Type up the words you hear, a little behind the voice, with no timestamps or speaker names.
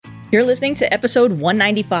You're listening to episode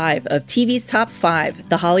 195 of TV's Top 5,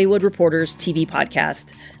 the Hollywood Reporter's TV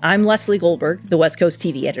podcast. I'm Leslie Goldberg, the West Coast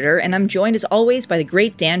TV editor, and I'm joined as always by the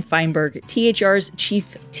great Dan Feinberg, THR's chief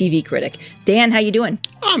TV critic. Dan, how you doing?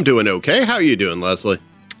 I'm doing okay. How are you doing, Leslie?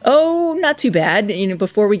 Oh, not too bad.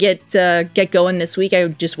 Before we get going this week, I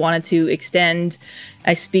just wanted to extend,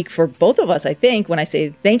 I speak for both of us, I think, when I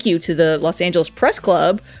say thank you to the Los Angeles Press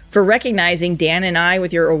Club for recognizing Dan and I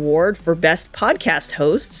with your award for Best Podcast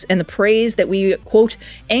Hosts and the praise that we, quote,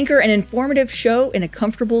 anchor an informative show in a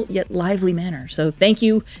comfortable yet lively manner. So thank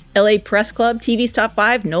you, LA Press Club, TV's Top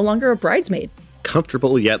 5, no longer a bridesmaid.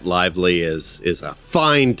 Comfortable yet lively is a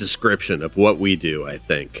fine description of what we do, I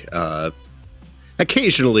think.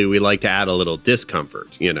 Occasionally, we like to add a little discomfort,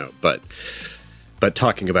 but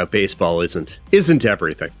talking about baseball isn't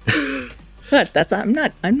everything. But I'm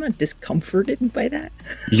not discomforted by that.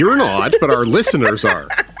 You're not, but our listeners are.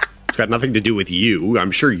 It's got nothing to do with you.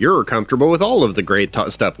 I'm sure you're comfortable with all of the great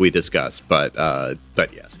stuff we discuss, but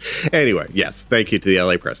yes. Anyway, yes, thank you to the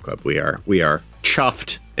LA Press Club. We are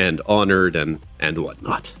chuffed and honored and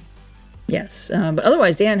whatnot. Yes, but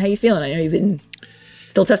otherwise, Dan, how you feeling? I know you've been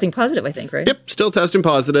still testing positive, I think, right? Yep, still testing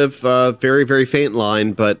positive. Very, very faint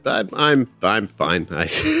line, but I'm fine.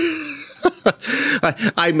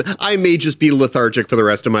 I may just be lethargic for the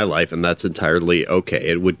rest of my life, and that's entirely okay.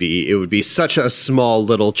 It would be such a small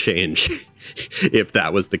little change if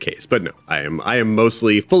that was the case. But no, I am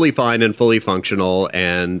mostly fully fine and fully functional,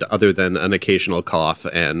 and other than an occasional cough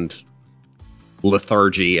and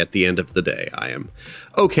lethargy at the end of the day, I am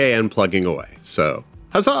okay and plugging away. So,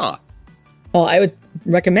 huzzah! Well, I would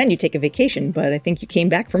recommend you take a vacation, but I think you came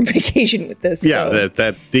back from vacation with this. Yeah, so.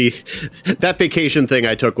 that vacation thing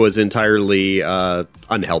I took was entirely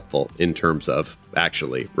unhelpful in terms of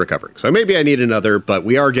actually recovering. So maybe I need another, but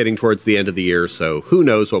we are getting towards the end of the year, so who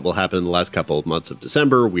knows what will happen in the last couple of months of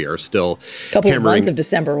December. We are still couple of months of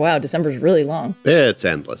December. Wow, December's really long. It's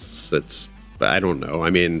endless. I don't know.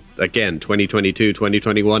 I mean, again, 2022,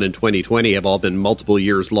 2021, and 2020 have all been multiple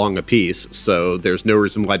years long apiece, so there's no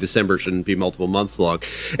reason why December shouldn't be multiple months long.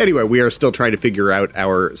 Anyway, we are still trying to figure out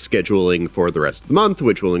our scheduling for the rest of the month,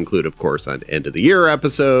 which will include, of course, an end-of-the-year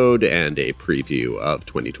episode and a preview of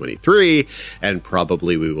 2023, and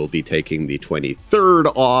probably we will be taking the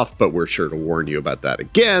 23rd off, but we're sure to warn you about that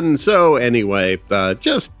again. So anyway,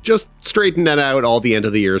 just straighten that out, all the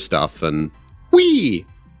end-of-the-year stuff, and whee!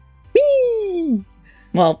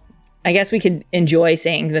 Well, I guess we could enjoy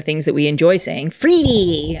saying the things that we enjoy saying.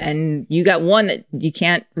 Freebie! And you got one that you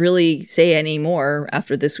can't really say anymore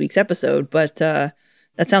after this week's episode, but that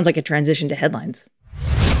sounds like a transition to headlines.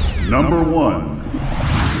 Number 1.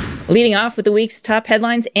 Leading off with the week's top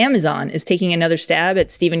headlines, Amazon is taking another stab at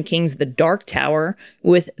Stephen King's The Dark Tower,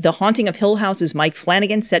 with The Haunting of Hill House's Mike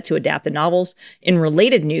Flanagan set to adapt the novels. In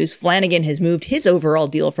related news, Flanagan has moved his overall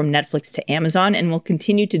deal from Netflix to Amazon and will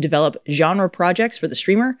continue to develop genre projects for the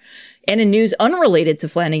streamer. And in news unrelated to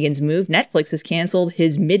Flanagan's move, Netflix has canceled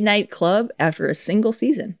his Midnight Club after a single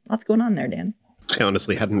season. Lots going on there, Dan. I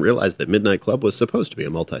honestly hadn't realized that Midnight Club was supposed to be a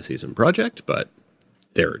multi-season project, but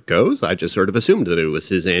there it goes. I just sort of assumed that it was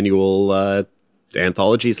his annual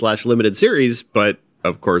anthology/limited series, but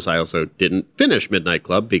of course I also didn't finish Midnight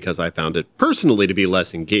Club because I found it personally to be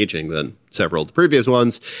less engaging than several of the previous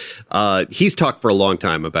ones. He's talked for a long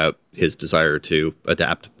time about his desire to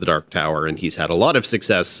adapt The Dark Tower, and he's had a lot of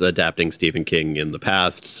success adapting Stephen King in the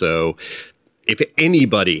past, so if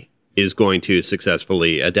anybody is going to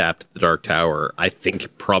successfully adapt The Dark Tower, I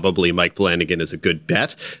think probably Mike Flanagan is a good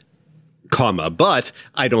bet. But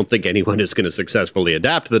I don't think anyone is going to successfully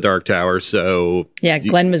adapt The Dark Tower, so... Yeah,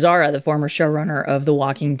 Glenn Mazzara, the former showrunner of The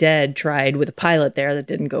Walking Dead, tried with a pilot there that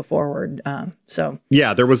didn't go forward,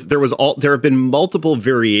 Yeah, there have been multiple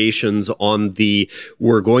variations on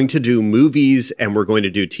we're going to do movies and we're going to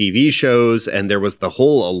do TV shows, and there was the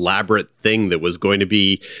whole elaborate thing that was going to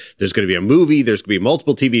be, there's going to be a movie, there's going to be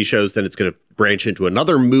multiple TV shows, then it's going to branch into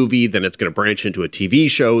another movie, then it's going to branch into a TV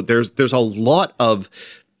show. There's a lot of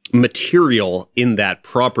material in that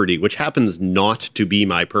property, which happens not to be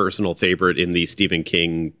my personal favorite in the Stephen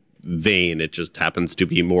King vein. It just happens to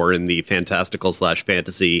be more in the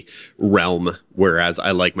fantastical/fantasy realm, whereas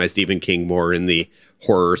I like my Stephen King more in the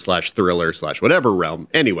horror/thriller/whatever realm.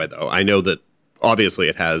 Anyway, though, I know that obviously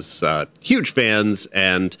it has huge fans,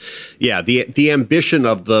 and yeah, the ambition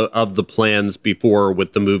of the plans before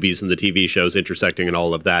with the movies and the TV shows intersecting and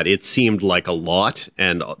all of that, it seemed like a lot.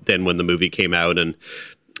 And then when the movie came out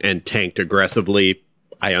and tanked aggressively,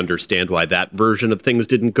 I understand why that version of things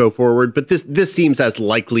didn't go forward, but this seems as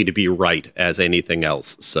likely to be right as anything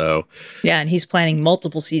else. So yeah, and he's planning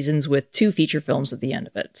multiple seasons with 2 feature films at the end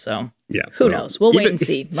of it. So yeah, who knows? We'll wait and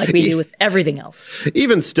see, like we do with everything else.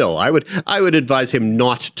 Even still, I would advise him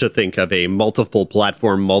not to think of a multiple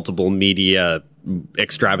platform, multiple media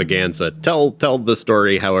extravaganza. Tell the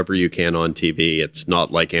story however you can on TV. It's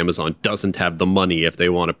not like Amazon doesn't have the money if they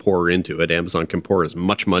want to pour into it. Amazon can pour as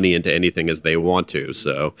much money into anything as they want to.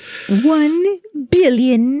 So $1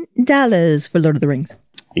 billion for Lord of the Rings.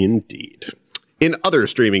 Indeed. In other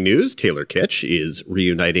streaming news, Taylor Kitsch is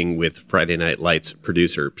reuniting with Friday Night Lights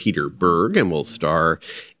producer Peter Berg and will star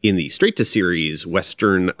in the straight-to-series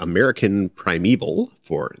Western American Primeval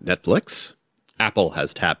for Netflix. Apple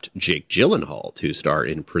has tapped Jake Gyllenhaal to star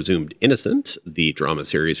in Presumed Innocent, the drama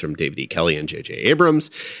series from David E. Kelley and J.J. Abrams,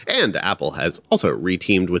 and Apple has also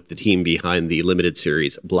reteamed with the team behind the limited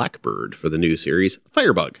series Blackbird for the new series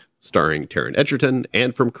Firebug, starring Taron Egerton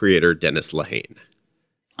and from creator Dennis Lehane.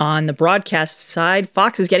 On the broadcast side,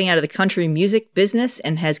 Fox is getting out of the country music business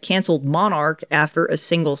and has canceled Monarch after a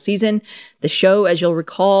single season. The show, as you'll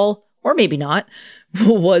recall, or maybe not,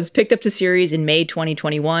 was picked up to series in May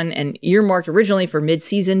 2021 and earmarked originally for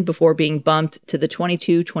mid-season before being bumped to the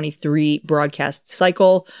 22-23 broadcast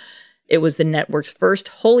cycle. It was the network's first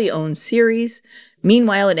wholly owned series.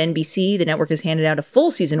 Meanwhile, at NBC, the network has handed out a full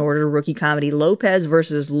season order to rookie comedy Lopez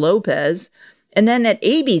versus Lopez. And then at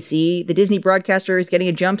ABC, the Disney broadcaster is getting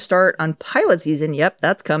a jump start on pilot season. Yep,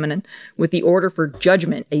 that's coming, with the order for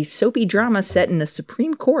Judgment, a soapy drama set in the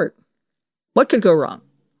Supreme Court. What could go wrong?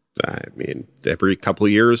 I mean, every couple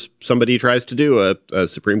of years, somebody tries to do a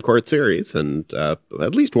Supreme Court series, and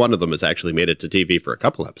at least one of them has actually made it to TV for a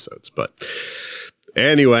couple episodes. But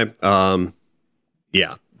anyway,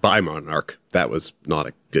 yeah, bye Monarch. That was not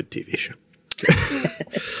a good TV show.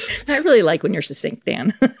 I really like when you're succinct,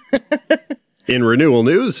 Dan. In renewal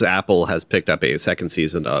news, Apple has picked up a second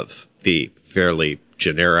season of the fairly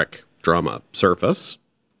generic drama Surface.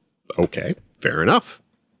 Okay, fair enough.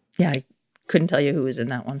 Yeah, I couldn't tell you who was in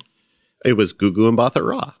that one. It was Gugu Mbatha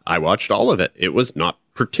Raw. I watched all of it. It was not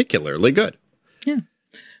particularly good. Yeah.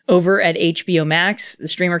 Over at HBO Max, the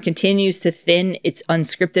streamer continues to thin its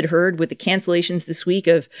unscripted herd with the cancellations this week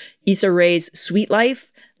of Issa Rae's Sweet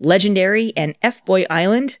Life, Legendary, and F-Boy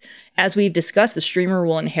Island. As we've discussed, the streamer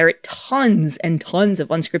will inherit tons and tons of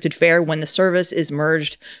unscripted fare when the service is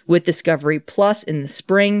merged with Discovery Plus in the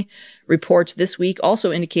spring. Reports this week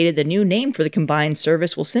also indicated the new name for the combined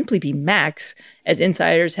service will simply be Max, as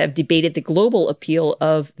insiders have debated the global appeal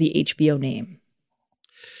of the HBO name.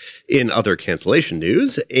 In other cancellation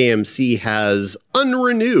news, AMC has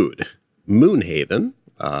unrenewed Moonhaven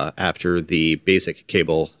after the basic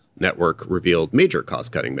cable network revealed major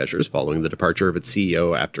cost-cutting measures following the departure of its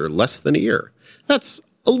CEO after less than a year. That's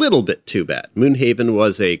a little bit too bad. Moonhaven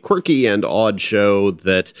was a quirky and odd show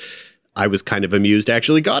that I was kind of amused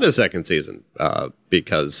actually got a second season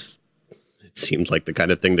because it seems like the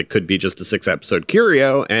kind of thing that could be just a 6-episode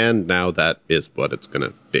curio, and now that is what it's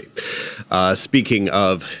going to be. Speaking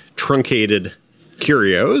of truncated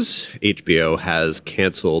curios, HBO has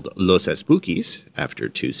canceled Los Espookies after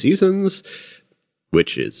 2 seasons,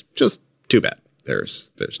 which is just too bad.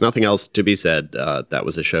 There's nothing else to be said. That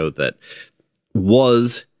was a show that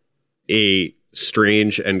was a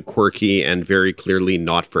strange and quirky and very clearly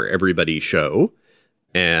not for everybody show.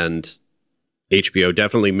 And HBO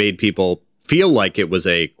definitely made people feel like it was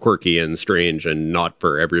a quirky and strange and not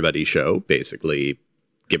for everybody show, basically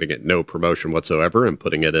giving it no promotion whatsoever and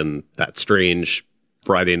putting it in that strange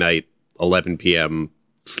Friday night, 11 p.m.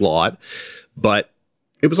 slot. But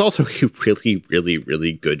it was also a really, really,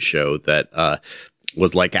 really good show that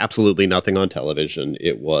was like absolutely nothing on television.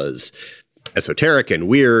 It was esoteric and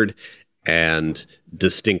weird and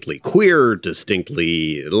distinctly queer,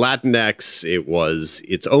 distinctly Latinx. It was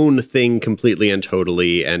its own thing completely and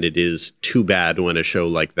totally, and it is too bad when a show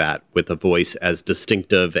like that, with a voice as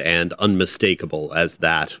distinctive and unmistakable as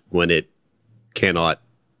that, when it cannot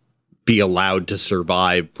be allowed to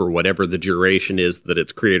survive for whatever the duration is that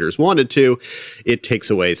its creators wanted to, it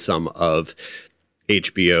takes away some of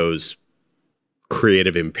HBO's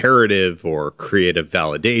creative imperative or creative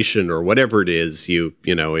validation or whatever it is. You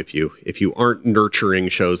know, if you aren't nurturing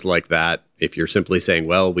shows like that, if you're simply saying,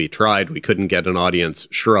 well, we tried, we couldn't get an audience,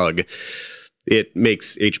 shrug, it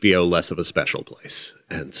makes HBO less of a special place.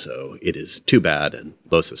 And so it is too bad, and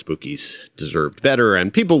Los Espookies deserved better,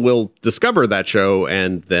 and people will discover that show,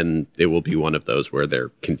 and then it will be one of those where they're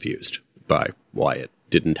confused by why it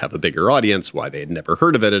didn't have a bigger audience, why they had never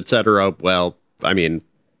heard of it, etc. Well, I mean,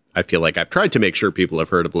 I feel like I've tried to make sure people have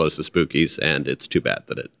heard of Los Espookies, and it's too bad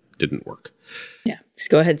that it didn't work. Yeah. Just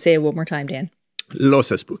go ahead and say it one more time, Dan. Los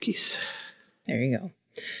Spookies. There you go.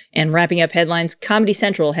 And wrapping up headlines, Comedy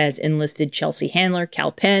Central has enlisted Chelsea Handler,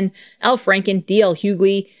 Cal Penn, Al Franken, D.L.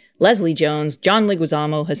 Hughley, Leslie Jones, John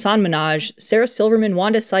Leguizamo, Hassan Minaj, Sarah Silverman,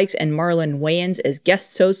 Wanda Sykes, and Marlon Wayans as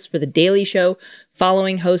guest hosts for The Daily Show,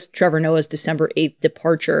 following host Trevor Noah's December 8th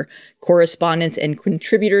departure. Correspondents and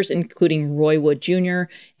contributors, including Roy Wood Jr.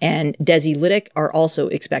 and Desi Liddick, are also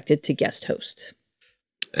expected to guest host.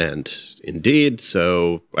 And indeed,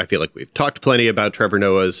 so I feel like we've talked plenty about Trevor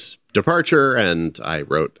Noah's departure, and I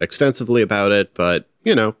wrote extensively about it, but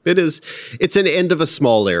it's an end of a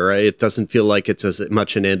small era. It doesn't feel like it's as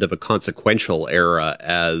much an end of a consequential era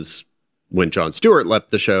as when Jon Stewart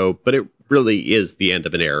left the show, but it really is the end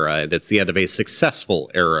of an era, and it's the end of a successful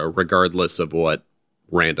era, regardless of what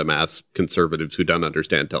random ass conservatives who don't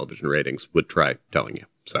understand television ratings would try telling you.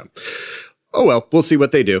 So, oh well, we'll see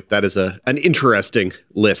what they do. That is an interesting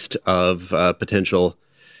list of potential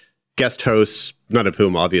guest hosts, none of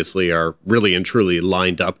whom obviously are really and truly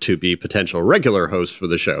lined up to be potential regular hosts for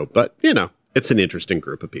the show. But, it's an interesting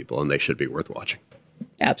group of people, and they should be worth watching.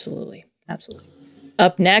 Absolutely. Absolutely.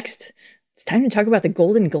 Up next, it's time to talk about the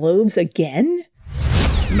Golden Globes again.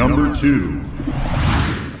 Number 2.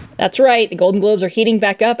 That's right. The Golden Globes are heating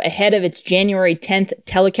back up ahead of its January 10th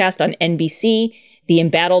telecast on NBC. The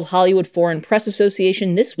embattled Hollywood Foreign Press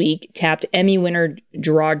Association this week tapped Emmy winner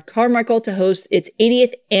Gerard Carmichael to host its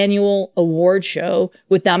 80th annual award show,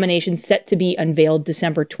 with nominations set to be unveiled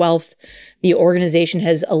December 12th. The organization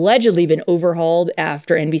has allegedly been overhauled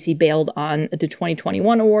after NBC bailed on the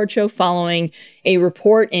 2021 award show following a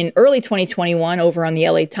report in early 2021 over on the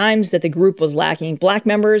LA Times that the group was lacking Black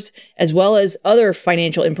members, as well as other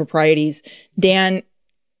financial improprieties. Dan,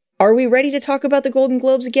 are we ready to talk about the Golden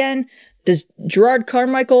Globes again? Does Gerard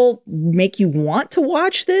Carmichael make you want to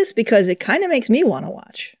watch this? Because it kind of makes me want to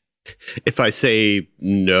watch. If I say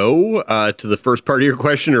no to the first part of your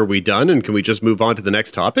question, are we done? And can we just move on to the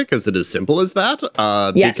next topic? Is it as simple as that?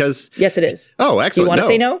 Yes. Yes, it is. Oh, excellent. You want to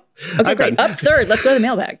say no? Okay, great. Up third. Let's go to the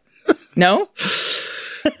mailbag. No?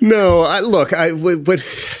 No. I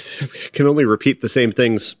can only repeat the same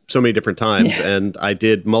things so many different times. Yeah. And I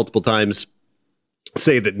did multiple times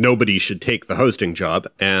say that nobody should take the hosting job,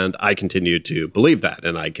 and I continue to believe that,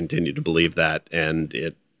 and and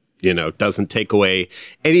it, doesn't take away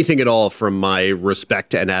anything at all from my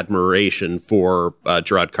respect and admiration for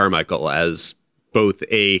Gerard Carmichael as both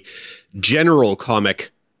a general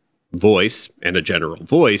comic voice and a general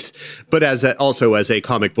voice, but also as a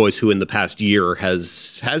comic voice who in the past year has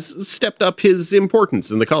stepped up his importance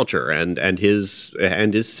in the culture and his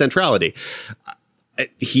centrality.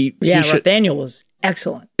 Nathaniel was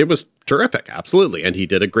excellent. It was terrific, absolutely. And he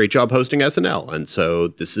did a great job hosting SNL. And so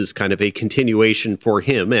this is kind of a continuation for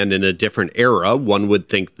him. And in a different era, one would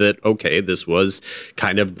think that, okay, this was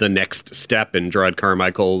kind of the next step in Gerard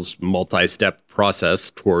Carmichael's multi-step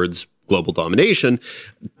process towards global domination.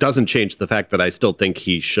 Doesn't change the fact that I still think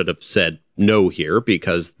he should have said no here,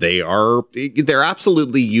 because they're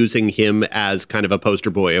absolutely using him as kind of a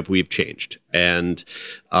poster boy of we've changed. And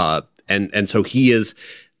so he is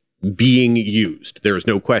being used. There is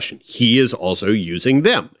no question. He is also using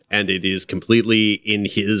them, and it is completely in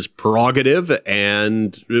his prerogative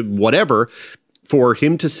and whatever for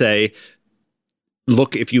him to say,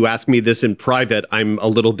 look, if you ask me this in private, I'm a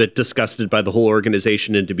little bit disgusted by the whole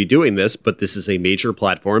organization and to be doing this, but this is a major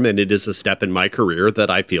platform and it is a step in my career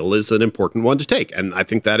that I feel is an important one to take. And I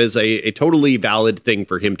think that is a totally valid thing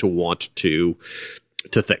for him to want to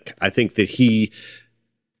think. I think that he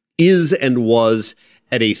is and was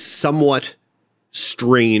at a somewhat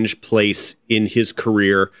strange place in his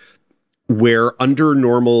career where under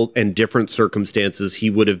normal and different circumstances, he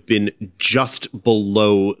would have been just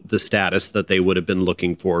below the status that they would have been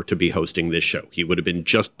looking for to be hosting this show. He would have been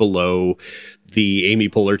just below the Amy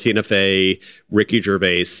Poehler, Tina Fey, Ricky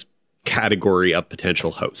Gervais category of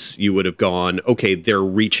potential hosts. You would have gone, okay, they're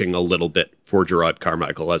reaching a little bit for Gerard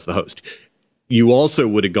Carmichael as the host. You also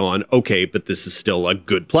would have gone, okay, but this is still a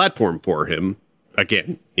good platform for him,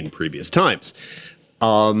 again, in previous times.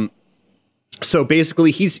 So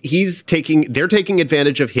basically, they're taking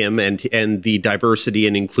advantage of him and the diversity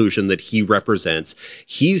and inclusion that he represents.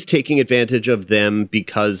 He's taking advantage of them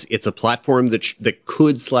because it's a platform that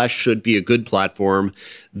could/should be a good platform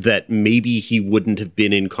that maybe he wouldn't have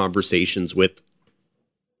been in conversations with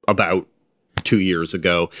about 2 years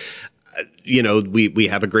ago. We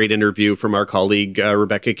have a great interview from our colleague,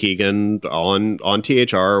 Rebecca Keegan on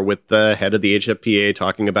THR with the head of the HFPA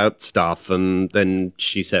talking about stuff. And then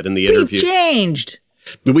she said in the interview, we've changed.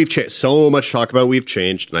 We've so much talk about we've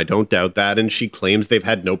changed, and I don't doubt that. And she claims they've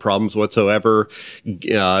had no problems whatsoever,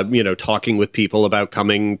 talking with people about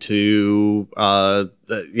coming to,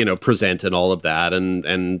 present and all of that.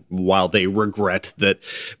 And while they regret that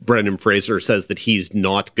Brendan Fraser says that he's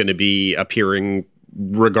not going to be appearing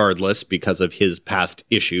regardless because of his past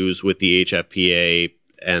issues with the HFPA,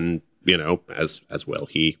 and as well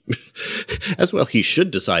he should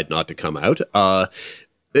decide not to come out.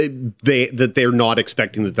 They're not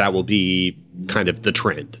expecting that will be kind of the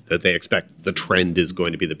trend, that they expect the trend is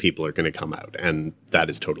going to be that people are going to come out, and that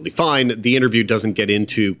is totally fine. The interview doesn't get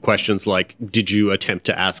into questions like, did you attempt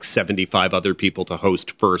to ask 75 other people to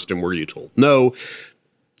host first, and were you told no?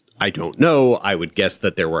 I don't know. I would guess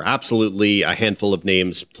that there were absolutely a handful of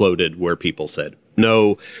names floated where people said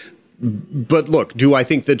no. But look, do I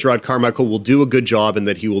think that Gerard Carmichael will do a good job and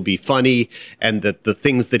that he will be funny and that the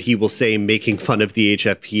things that he will say making fun of the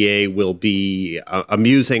HFPA will be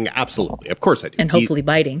amusing? Absolutely. Of course I do. And hopefully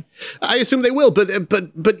biting. I assume they will,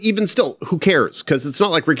 but even still, who cares? Because it's not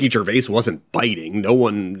like Ricky Gervais wasn't biting. No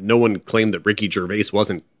one claimed that Ricky Gervais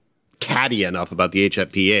wasn't catty enough about the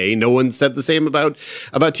HFPA. No one said the same about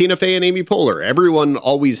Tina Fey and Amy Poehler. Everyone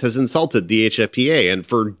always has insulted the HFPA, and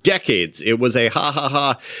for decades it was a ha ha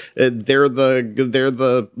ha. They're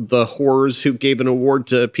the whores who gave an award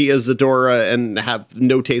to Pia Zadora and have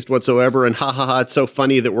no taste whatsoever, and ha ha ha. It's so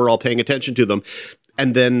funny that we're all paying attention to them.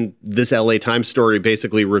 And then this LA Times story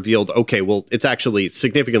basically revealed, okay, well, it's actually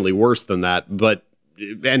significantly worse than that,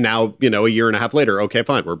 and now, a year and a half later, okay,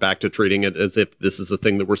 fine, we're back to treating it as if this is the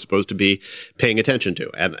thing that we're supposed to be paying attention to.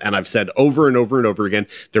 And I've said over and over and over again,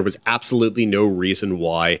 there was absolutely no reason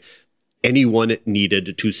why anyone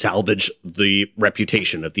needed to salvage the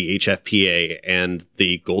reputation of the HFPA and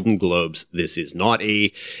the Golden Globes. This is not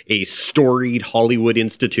a storied Hollywood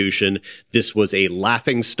institution. This was a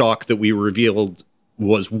laughingstock that we revealed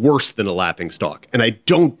was worse than a laughingstock. And I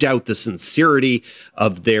don't doubt the sincerity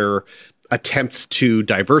of their attempts to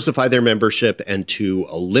diversify their membership and to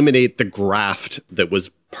eliminate the graft that was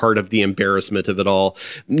part of the embarrassment of it all.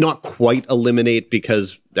 Not quite eliminate,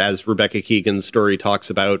 because as Rebecca Keegan's story talks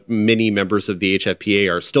about, many members of the HFPA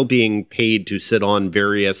are still being paid to sit on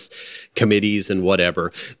various committees and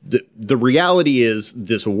whatever. The reality is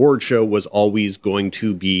this award show was always going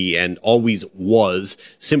to be, and always was,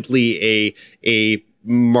 simply a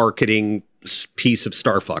marketing piece of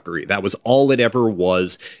starfuckery. That was all it ever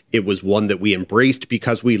was. It was one that we embraced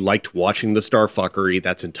because we liked watching the starfuckery.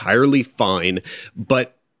 That's entirely fine.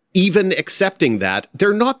 But even accepting that,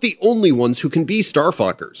 they're not the only ones who can be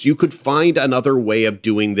starfuckers. You could find another way of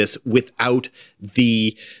doing this without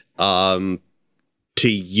the, to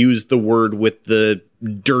use the word with the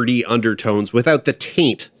dirty undertones, without the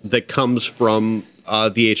taint that comes from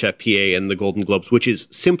the HFPA and the Golden Globes, which is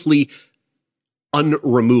simply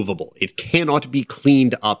unremovable. It cannot be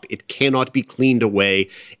cleaned up. It cannot be cleaned away.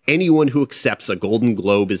 Anyone who accepts a Golden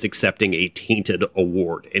Globe is accepting a tainted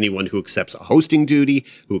award. Anyone who accepts a hosting duty,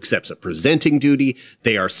 who accepts a presenting duty,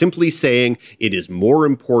 they are simply saying it is more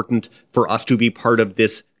important for us to be part of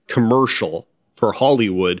this commercial for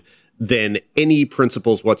Hollywood than any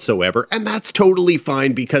principles whatsoever. And that's totally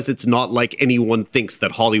fine, because it's not like anyone thinks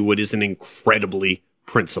that Hollywood is an incredibly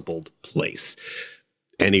principled place.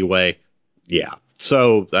 Anyway, yeah.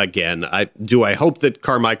 So again, I hope that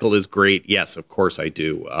Carmichael is great? Yes, of course I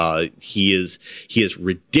do. He is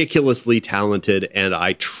ridiculously talented, and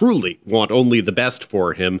I truly want only the best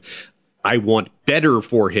for him. I want better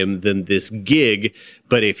for him than this gig.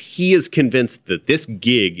 But if he is convinced that this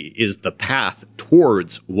gig is the path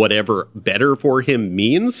towards whatever better for him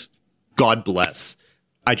means, God bless.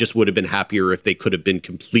 I just would have been happier if they could have been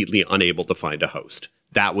completely unable to find a host.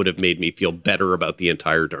 That would have made me feel better about the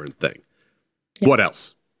entire darn thing. What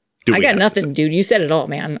else? I got nothing, dude. You said it all,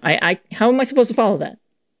 man. How am I supposed to follow that?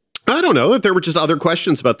 I don't know. If there were just other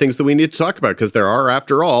questions about things that we need to talk about, because there are,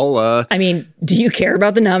 after all. I mean, do you care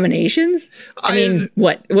about the nominations? I mean,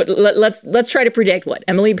 what? Let's try to predict what?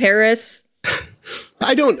 Emily Paris?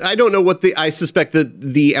 I don't know I suspect that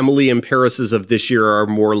the Emily in Parises of this year are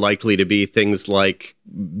more likely to be things like,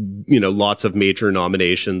 lots of major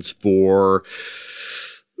nominations for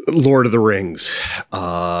Lord of the Rings,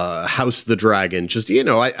 House of the Dragon. Just,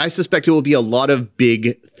 I suspect it will be a lot of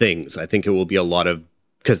big things. I think it will be a lot of,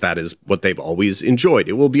 because that is what they've always enjoyed.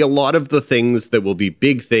 It will be a lot of the things that will be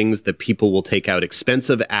big things that people will take out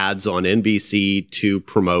expensive ads on NBC to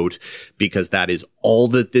promote, because that is all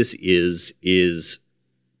that this is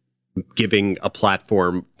giving a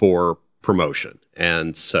platform for promotion.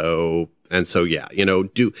 And so, yeah,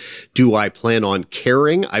 do I plan on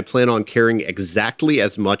caring? I plan on caring exactly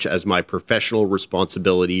as much as my professional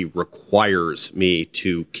responsibility requires me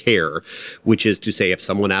to care, which is to say, if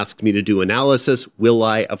someone asks me to do analysis, will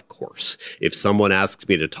I? Of course. If someone asks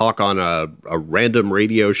me to talk on a random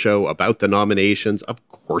radio show about the nominations, of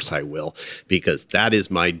course I will, because that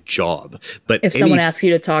is my job. But if someone asks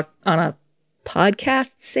you to talk on a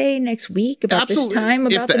podcast, say, next week about this time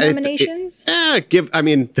about the nominations?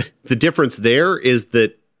 The difference there is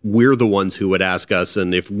that we're the ones who would ask us,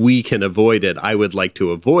 and if we can avoid it, I would like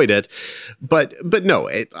to avoid it. But no,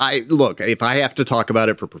 if I have to talk about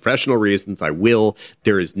it for professional reasons, I will.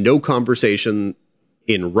 There is no conversation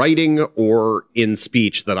in writing or in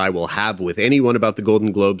speech that I will have with anyone about the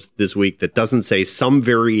Golden Globes this week that doesn't say some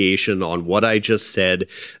variation on what I just said.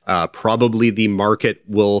 Probably the market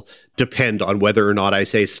will depend on whether or not I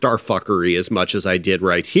say starfuckery as much as I did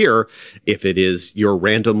right here. If it is your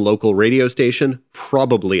random local radio station,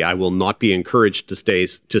 probably I will not be encouraged to say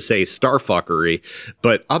starfuckery.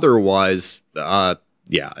 But otherwise,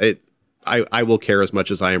 I will care as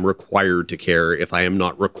much as I am required to care. If I am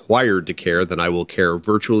not required to care, then I will care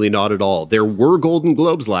virtually not at all. There were Golden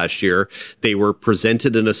Globes last year. They were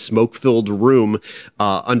presented in a smoke-filled room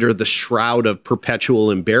under the shroud of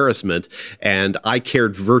perpetual embarrassment, and I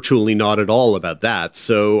cared virtually not at all about that.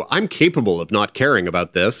 So I'm capable of not caring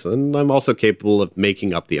about this, and I'm also capable of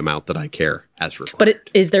making up the amount that I care as required.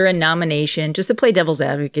 But is there a nomination, just to play devil's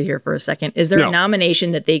advocate here for a second, is there a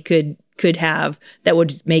nomination that they could have that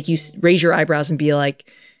would make you raise your eyebrows and be like,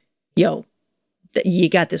 yo, you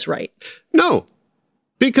got this right? No.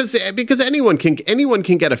 Because anyone can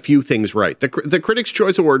get a few things right. The Critics'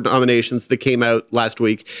 Choice Award nominations that came out last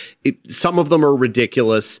week, some of them are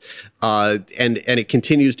ridiculous, and it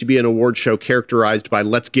continues to be an award show characterized by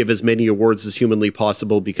let's give as many awards as humanly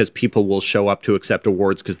possible because people will show up to accept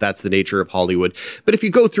awards because that's the nature of Hollywood. But if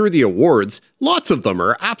you go through the awards, lots of them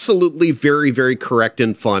are absolutely very, very correct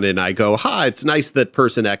and fun. And I go, it's nice that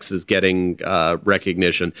person X is getting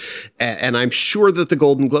recognition. And I'm sure that the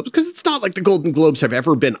Golden Globes, because it's not like the Golden Globes have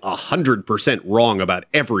ever been 100% wrong about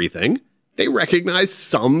everything. They recognize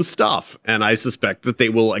some stuff, and I suspect that they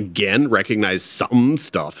will again recognize some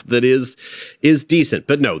stuff that is decent.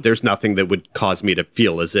 But no, there's nothing that would cause me to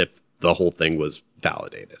feel as if the whole thing was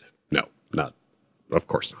validated. No, not. Of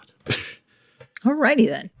course not. Alrighty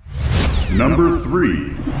then. Number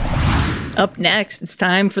 3. Up next, it's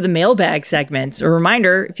time for the mailbag segment. A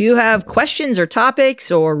reminder, if you have questions or topics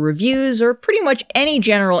or reviews or pretty much any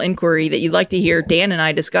general inquiry that you'd like to hear Dan and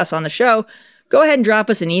I discuss on the show, go ahead and drop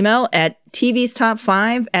us an email at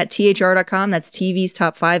tvstop5@thr.com. That's TV's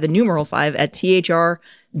Top 5, the numeral 5 at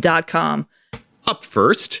thr.com. Up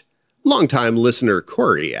first, longtime listener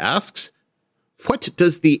Corey asks, what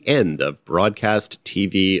does the end of broadcast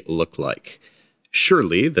TV look like?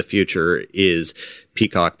 Surely the future is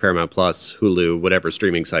Peacock, Paramount Plus, Hulu, whatever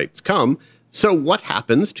streaming sites come. So what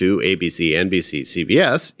happens to ABC, NBC,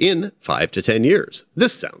 CBS in 5 to 10 years?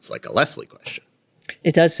 This sounds like a Leslie question.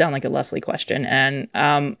 It does sound like a Leslie question. And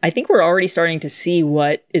I think we're already starting to see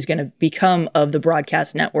what is going to become of the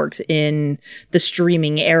broadcast networks in the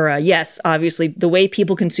streaming era. Yes, obviously, the way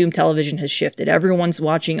people consume television has shifted. Everyone's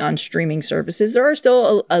watching on streaming services. There are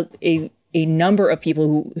still a number of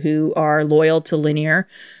people who are loyal to linear.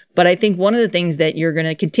 But I think one of the things that you're going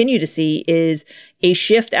to continue to see is a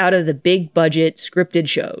shift out of the big budget scripted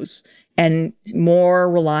shows and more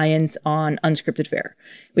reliance on unscripted fare.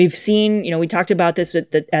 We've seen, we talked about this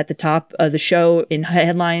at the top of the show in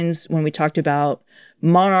headlines when we talked about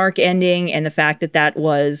Monarch ending and the fact that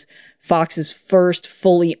was Fox's first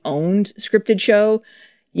fully owned scripted show.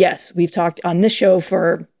 Yes, we've talked on this show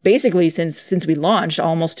for basically since we launched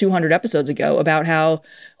almost 200 episodes ago about how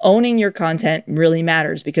owning your content really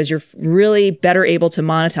matters because you're really better able to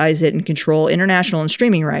monetize it and control international and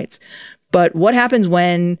streaming rights. But what happens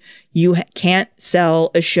when you can't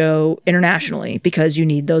sell a show internationally because you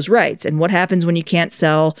need those rights? And what happens when you can't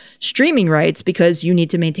sell streaming rights because you need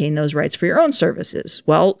to maintain those rights for your own services?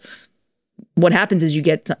 Well, what happens is you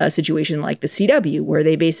get a situation like the CW where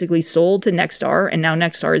they basically sold to Nexstar and now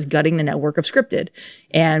Nexstar is gutting the network of scripted.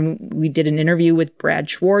 And we did an interview with Brad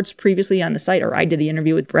Schwartz previously on the site, or I did the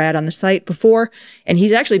interview with Brad on the site before. And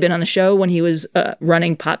he's actually been on the show when he was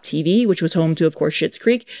running Pop TV, which was home to, of course, Schitt's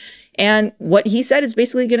Creek. And what he said is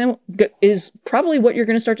basically is probably what you're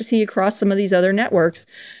going to start to see across some of these other networks.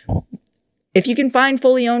 If you can find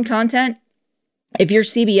fully owned content, if you're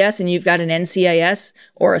CBS and you've got an NCIS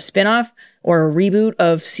or a spinoff or a reboot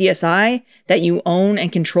of CSI that you own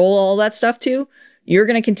and control all that stuff to, you're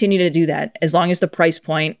going to continue to do that as long as the price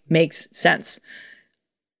point makes sense.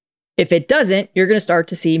 If it doesn't, you're going to start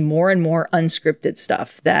to see more and more unscripted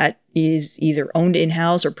stuff that is either owned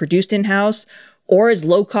in-house or produced in-house or is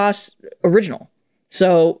low-cost original.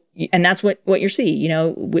 So, and that's what you see, you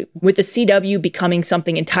know, with the CW becoming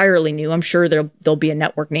something entirely new. I'm sure there'll be a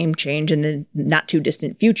network name change in the not too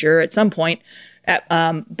distant future at some point.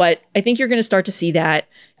 But I think you're going to start to see that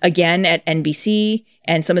again at NBC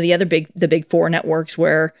and some of the big four networks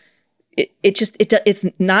where it's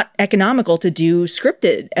not economical to do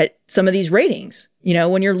scripted at some of these ratings. You know,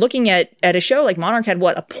 when you're looking at a show like Monarch had a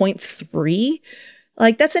 0.3,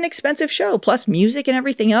 like that's an expensive show plus music and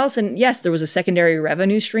everything else. And yes, there was a secondary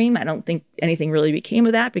revenue stream. I don't think anything really became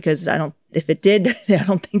of that because if it did, I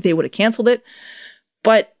don't think they would have canceled it,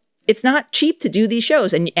 but it's not cheap to do these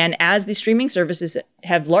shows. And as the streaming services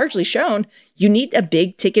have largely shown, you need a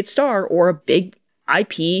big ticket star or a big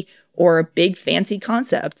IP or a big fancy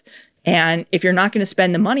concept. And if you're not going to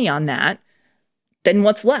spend the money on that, then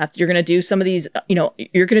what's left? You're going to do some of these, you know,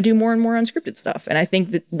 you're going to do more and more unscripted stuff. And I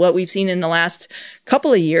think that what we've seen in the last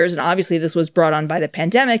couple of years, and obviously this was brought on by the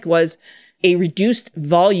pandemic, was a reduced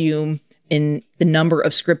volume in the number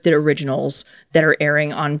of scripted originals that are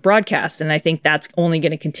airing on broadcast. And I think that's only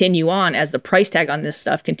going to continue on as the price tag on this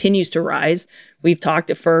stuff continues to rise. We've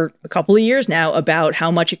talked for a couple of years now about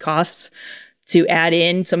how much it costs to add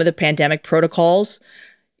in some of the pandemic protocols.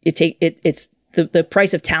 The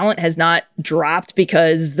price of talent has not dropped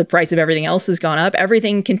because the price of everything else has gone up.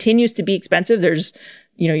 Everything continues to be expensive. There's,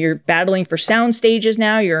 you know, you're battling for sound stages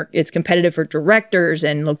now. It's competitive for directors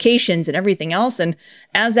and locations and everything else. And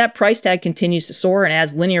as that price tag continues to soar and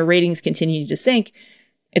as linear ratings continue to sink,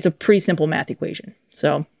 it's a pretty simple math equation.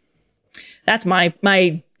 So that's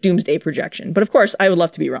my doomsday projection. But of course, I would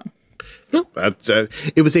love to be wrong. No,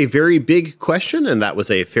 it was a very big question, and that was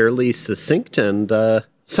a fairly succinct and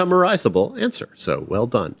summarizable answer. So well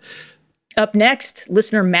done. Up next,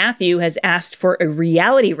 listener Matthew has asked for a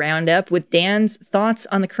reality roundup with Dan's thoughts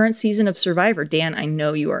on the current season of Survivor. Dan, I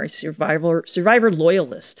know you are a Survivor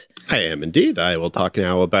loyalist. I am indeed. I will talk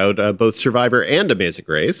now about both Survivor and Amazing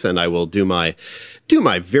Race, and I will do my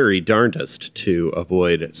very darndest to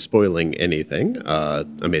avoid spoiling anything.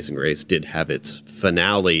 Amazing Race did have its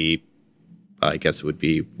finale, I guess it would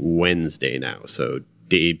be Wednesday now, so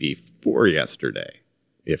day before yesterday,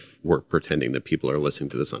 if we're pretending that people are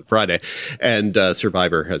listening to this on Friday. And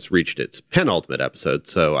Survivor has reached its penultimate episode,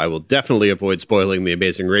 so I will definitely avoid spoiling the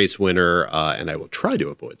Amazing Race winner, and I will try to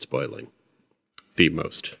avoid spoiling the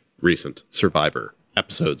most recent Survivor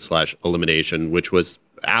episode/elimination, which was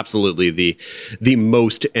absolutely the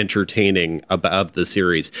most entertaining of the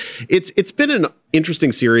series. It's been an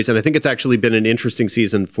interesting series, and I think it's actually been an interesting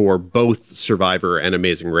season for both Survivor and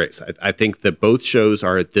Amazing Race. I think that both shows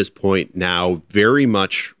are at this point now very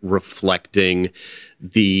much reflecting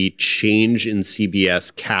the change in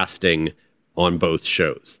CBS casting on both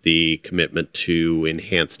shows, the commitment to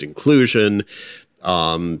enhanced inclusion,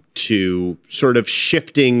 to sort of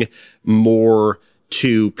shifting more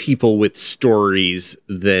to people with stories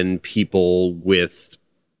than people with,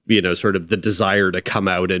 you know, sort of the desire to come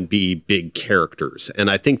out and be big characters. And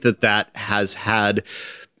I think that has had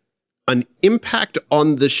an impact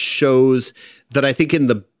on the shows that I think in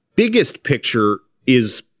the biggest picture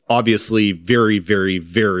is obviously very, very,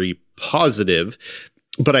 very positive.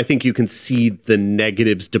 But I think you can see the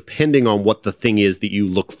negatives depending on what the thing is that you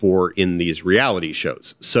look for in these reality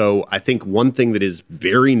shows. So I think one thing that is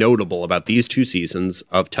very notable about these two seasons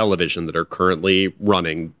of television that are currently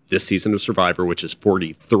running, this season of Survivor, which is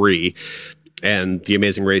 43, and the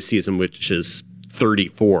Amazing Race season, which is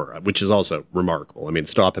 34, which is also remarkable. I mean,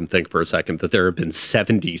 stop and think for a second that there have been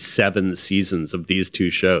 77 seasons of these two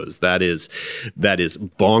shows. That is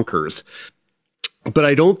bonkers. But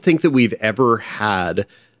I don't think that we've ever had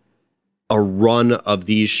a run of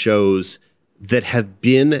these shows that have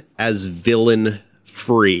been as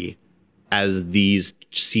villain-free as these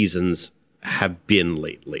seasons have been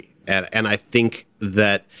lately. And I think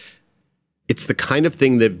that it's the kind of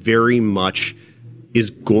thing that very much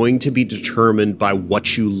is going to be determined by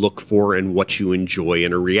what you look for and what you enjoy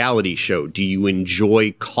in a reality show. Do you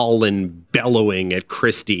enjoy Colin bellowing at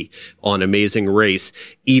Christie on Amazing Race,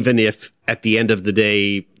 even if at the end of the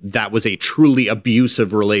day, that was a truly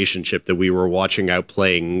abusive relationship that we were watching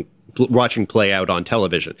play out on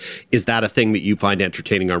television? Is that a thing that you find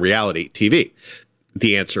entertaining on reality TV?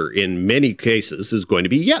 The answer in many cases is going to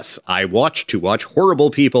be yes. I watch to watch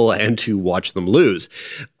horrible people and to watch them lose.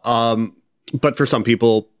 But for some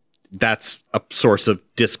people, that's a source of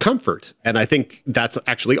discomfort. And I think that's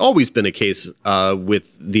actually always been a case with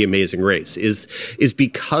The Amazing Race, is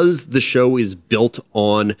because the show is built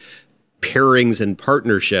on pairings and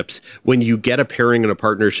partnerships. When you get a pairing and a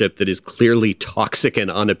partnership that is clearly toxic and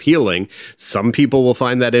unappealing, some people will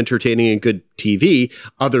find that entertaining and good TV.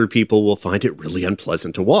 Other people will find it really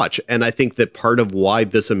unpleasant to watch. And I think that part of why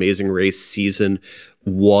this Amazing Race season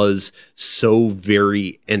was so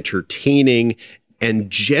very entertaining and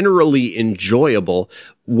generally enjoyable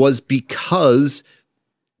was because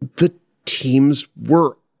the teams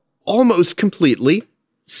were almost completely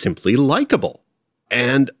simply likable.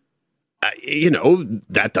 And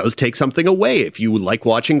that does take something away. If you like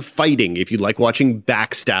watching fighting, if you like watching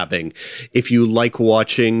backstabbing, if you like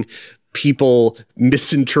watching people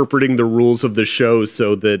misinterpreting the rules of the show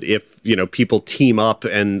so that if, people team up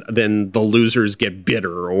and then the losers get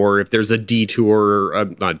bitter, or if there's a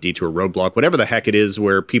roadblock, whatever the heck it is,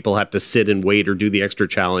 where people have to sit and wait or do the extra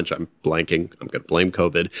challenge. I'm blanking. I'm going to blame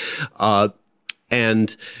COVID.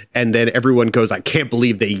 And then everyone goes, I can't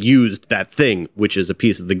believe they used that thing, which is a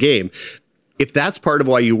piece of the game. If that's part of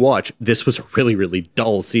why you watch, this was a really, really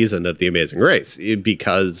dull season of The Amazing Race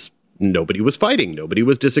because nobody was fighting, nobody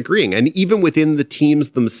was disagreeing. And even within the teams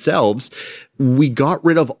themselves, we got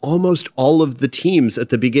rid of almost all of the teams at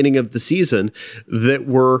the beginning of the season that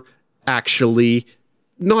were actually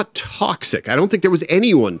not toxic. I don't think there was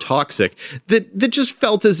anyone toxic that just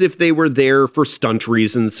felt as if they were there for stunt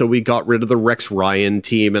reasons. So we got rid of the Rex Ryan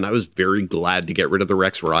team, and I was very glad to get rid of the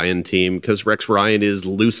Rex Ryan team because Rex Ryan is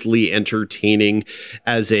loosely entertaining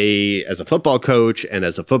as a football coach and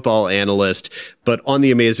as a football analyst. But on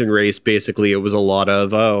The Amazing Race, basically, it was a lot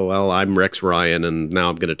of, oh, well, I'm Rex Ryan, and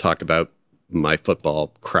now I'm going to talk about my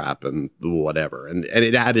football crap and whatever. And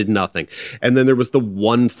it added nothing. And then there was the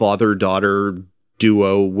one father-daughter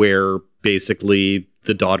duo where basically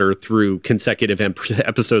the daughter threw consecutive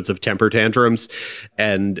episodes of temper tantrums,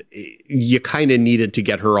 and you kind of needed to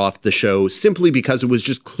get her off the show simply because it was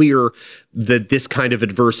just clear that this kind of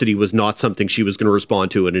adversity was not something she was going to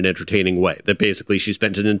respond to in an entertaining way. That basically she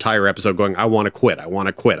spent an entire episode going, I want to quit, I want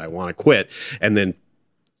to quit, I want to quit. And then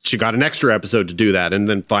she got an extra episode to do that. And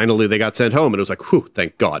then finally they got sent home and it was like, whew,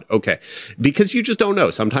 thank God. Okay. Because you just don't know.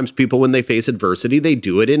 Sometimes people, when they face adversity, they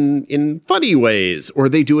do it in funny ways, or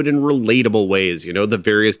they do it in relatable ways. The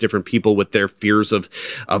various different people with their fears of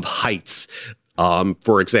heights.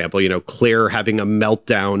 For example, Claire having a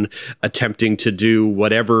meltdown, attempting to do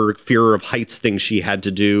whatever fear of heights thing she had to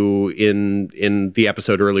do in the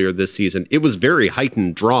episode earlier this season. It was very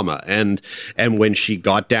heightened drama. And when she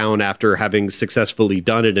got down after having successfully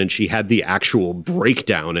done it and she had the actual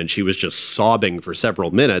breakdown and she was just sobbing for several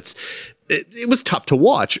minutes, it was tough to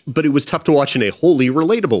watch, but it was tough to watch in a wholly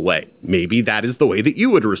relatable way. Maybe that is the way that you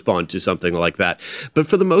would respond to something like that. But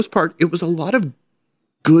for the most part, it was a lot of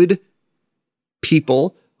good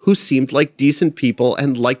people who seemed like decent people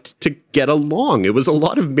and liked to get along. It was a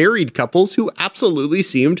lot of married couples who absolutely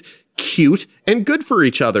seemed cute and good for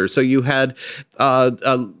each other. So you had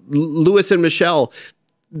Louis and Michelle.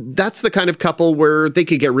 That's the kind of couple where they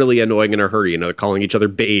could get really annoying in a hurry, calling each other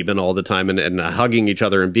babe and all the time and hugging each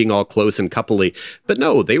other and being all close and coupley. But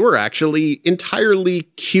no, they were actually entirely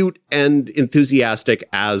cute and enthusiastic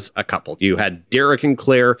as a couple. You had Derek and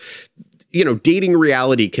Claire. Dating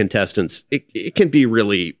reality contestants, it can be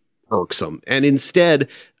really irksome. And instead,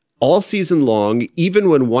 all season long, even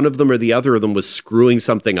when one of them or the other of them was screwing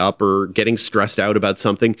something up or getting stressed out about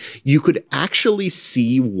something, you could actually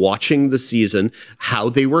see, watching the season, how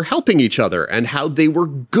they were helping each other and how they were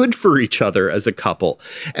good for each other as a couple.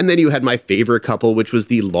 And then you had my favorite couple, which was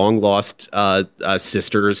the long-lost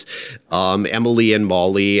sisters, Emily and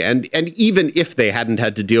Molly. And even if they hadn't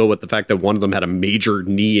had to deal with the fact that one of them had a major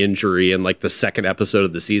knee injury in like the second episode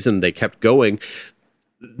of the season, they kept going.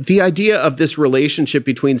 The idea of this relationship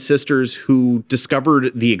between sisters who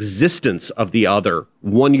discovered the existence of the other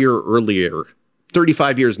 1 year earlier,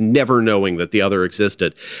 35 years never knowing that the other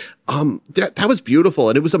existed, that was beautiful.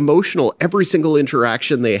 And it was emotional. Every single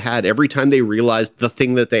interaction they had, every time they realized the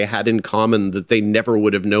thing that they had in common that they never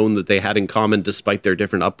would have known that they had in common despite their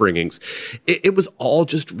different upbringings, it was all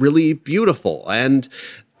just really beautiful. And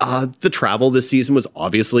the travel this season was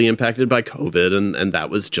obviously impacted by COVID, and that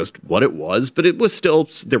was just what it was. But it was still,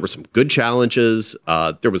 there were some good challenges.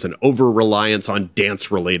 There was an over-reliance on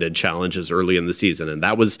dance-related challenges early in the season, and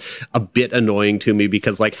that was a bit annoying to me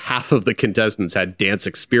because like half of the contestants had dance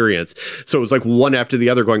experience. So it was like one after the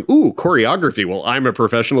other going, ooh, choreography. Well, I'm a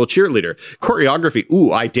professional cheerleader. Choreography.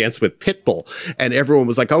 Ooh, I dance with Pitbull. And everyone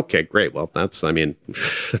was like, okay, great. Well, it's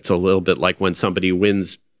a little bit like when somebody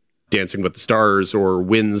wins Dancing with the Stars or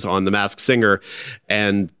wins on The Masked Singer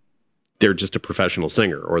and they're just a professional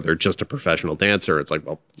singer or they're just a professional dancer. It's like,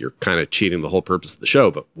 well, you're kind of cheating the whole purpose of the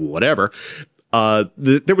show, but whatever.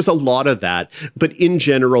 There was a lot of that, but in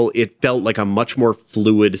general, it felt like a much more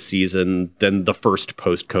fluid season than the first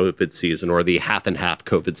post-COVID season or the half and half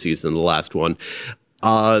COVID season, the last one.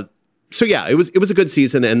 So yeah, it was a good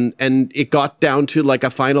season, and it got down to like a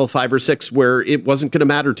final 5 or 6 where it wasn't going to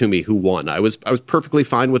matter to me who won. I was perfectly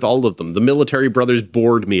fine with all of them. The Military Brothers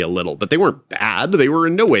bored me a little, but they weren't bad. They were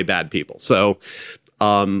in no way bad people. So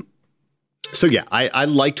yeah, I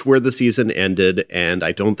liked where the season ended, and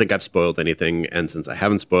I don't think I've spoiled anything. And since I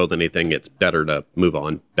haven't spoiled anything, it's better to move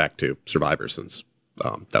on back to Survivor, since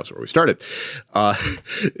that was where we started.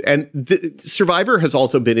 And Survivor has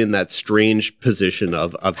also been in that strange position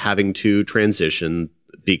of having to transition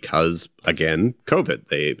because, again, COVID.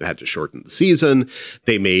 They had to shorten the season.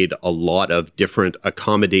 They made a lot of different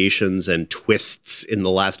accommodations and twists in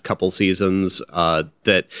the last couple seasons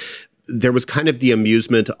that there was kind of the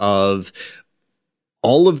amusement of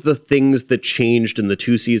all of the things that changed in the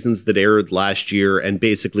 2 seasons that aired last year, and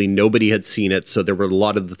basically nobody had seen it, so there were a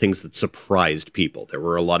lot of the things that surprised people. There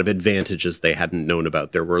were a lot of advantages they hadn't known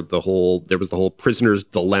about. There was the whole prisoner's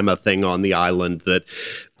dilemma thing on the island that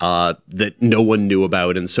no one knew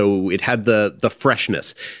about, and so it had the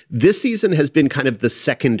freshness. This season has been kind of the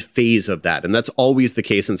second phase of that, and that's always the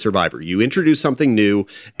case in Survivor. You introduce something new,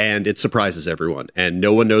 and it surprises everyone, and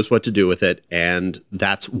no one knows what to do with it, and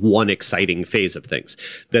that's one exciting phase of things.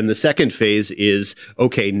 Then the second phase is,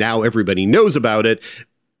 okay, now everybody knows about it.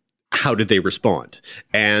 How did they respond?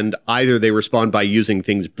 And either they respond by using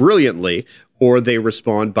things brilliantly, or they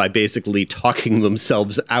respond by basically talking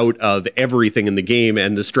themselves out of everything in the game,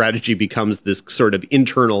 and the strategy becomes this sort of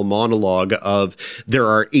internal monologue of, there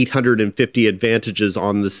are 850 advantages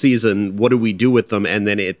on the season, what do we do with them? And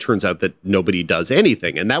then it turns out that nobody does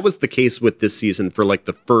anything. And that was the case with this season for like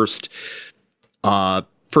the first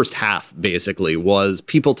half, basically, was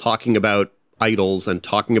people talking about idols and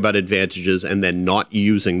talking about advantages and then not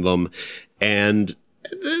using them. And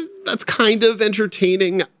that's kind of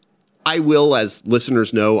entertaining. I will, as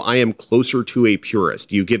listeners know, I am closer to a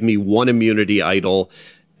purist. You give me one immunity idol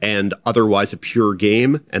and otherwise a pure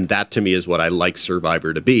game, and that to me is what I like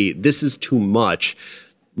Survivor to be. This is too much,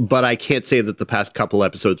 but I can't say that the past couple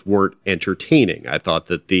episodes weren't entertaining. I thought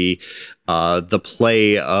that the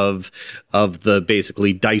play of the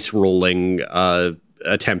basically dice rolling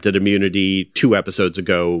attempted immunity 2 episodes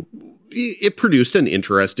ago, it produced an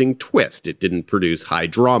interesting twist. It didn't produce high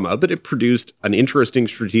drama, but it produced an interesting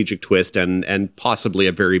strategic twist and possibly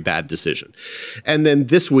a very bad decision. And then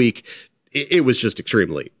this week, it was just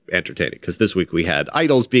extremely entertaining, because this week we had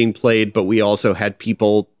idols being played, but we also had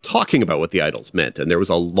people talking about what the idols meant. And there was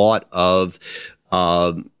a lot of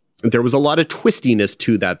twistiness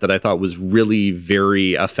to that I thought was really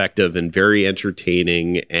very effective and very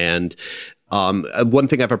entertaining. And one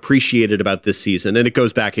thing I've appreciated about this season, and it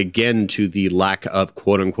goes back again to the lack of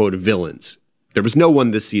quote unquote villains. There was no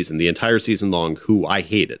one this season, the entire season long, who I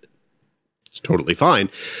hated. It's totally fine.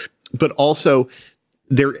 But also,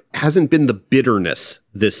 there hasn't been the bitterness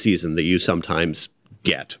this season that you sometimes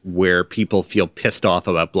get, where people feel pissed off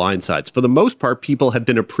about blindsides. For the most part, people have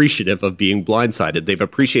been appreciative of being blindsided. They've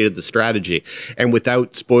appreciated the strategy. And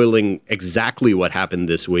without spoiling exactly what happened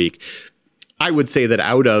this week, I would say that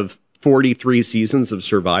out of 43 seasons of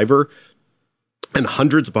Survivor and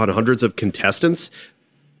hundreds upon hundreds of contestants,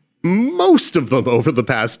 most of them over the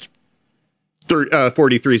past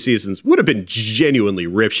 43 seasons would have been genuinely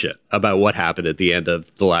ripshit about what happened at the end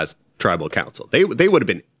of the last tribal council. They would have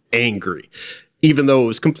been angry, even though it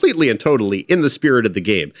was completely and totally in the spirit of the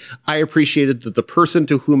game. I appreciated that the person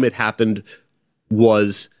to whom it happened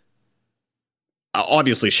was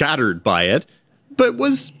obviously shattered by it, but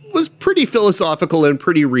was pretty philosophical and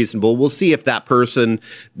pretty reasonable. We'll see if that person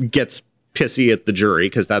gets pissy at the jury,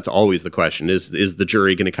 because that's always the question. Is the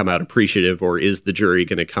jury going to come out appreciative, or is the jury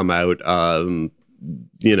going to come out,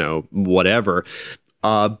 whatever?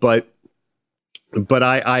 But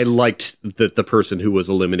I liked that the person who was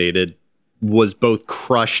eliminated was both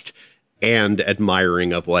crushed and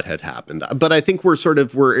admiring of what had happened. But I think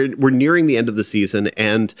we're nearing the end of the season,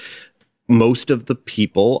 and most of the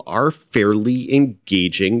people are fairly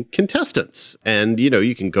engaging contestants. And,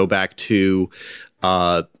 you can go back to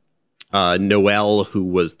Noelle, who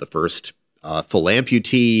was the first full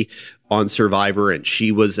amputee, on Survivor, and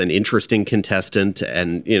she was an interesting contestant.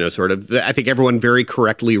 And, sort of, I think everyone very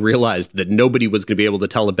correctly realized that nobody was going to be able to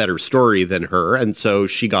tell a better story than her. And so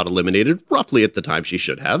she got eliminated roughly at the time she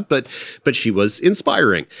should have, but she was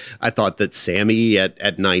inspiring. I thought that Sammy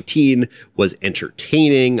at 19 was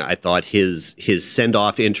entertaining. I thought his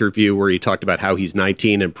send-off interview where he talked about how he's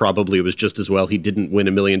 19 and probably it was just as well he didn't win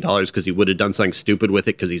 $1 million because he would have done something stupid with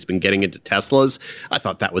it because he's been getting into Teslas. I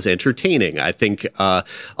thought that was entertaining. I think a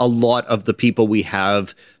lot of the people we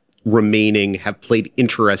have remaining have played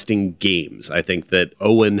interesting games. I think that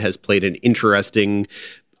Owen has played an interesting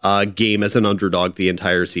game as an underdog the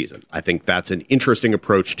entire season. I think that's an interesting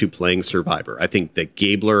approach to playing Survivor. I think that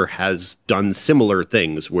Gabler has done similar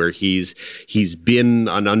things where he's been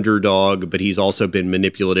an underdog, but he's also been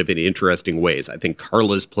manipulative in interesting ways. I think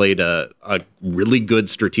Carla's played a really good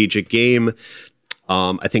strategic game.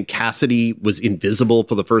 I think Cassidy was invisible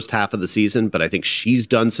for the first half of the season, but I think she's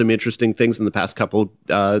done some interesting things in the past couple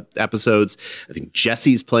episodes. I think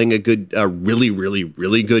Jesse's playing a really, really,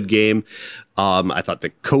 really good game. I thought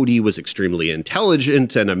that Cody was extremely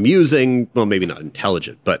intelligent and amusing. Well, maybe not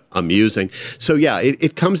intelligent, but amusing. So yeah,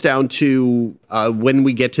 it comes down to when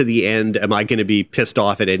we get to the end, am I going to be pissed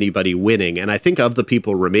off at anybody winning? And I think of the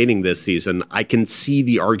people remaining this season, I can see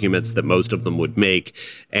the arguments that most of them would make,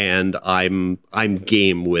 and I'm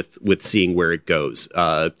game with seeing where it goes.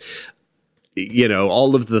 All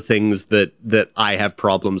of the things that I have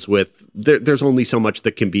problems with, there's only so much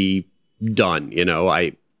that can be done.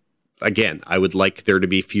 I would like there to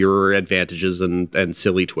be fewer advantages and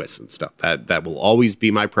silly twists and stuff. That will always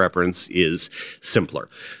be my preference, is simpler.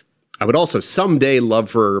 I would also someday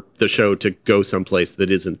love for the show to go someplace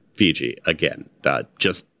that isn't Fiji again.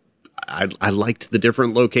 I liked the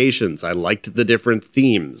different locations. I liked the different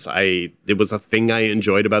themes. It was a thing I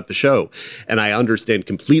enjoyed about the show. And I understand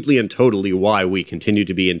completely and totally why we continue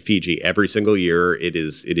to be in Fiji every single year. It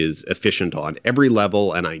is efficient on every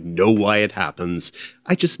level, and I know why it happens.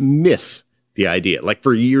 I just miss the idea. Like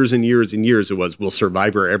for years and years and years, it was, will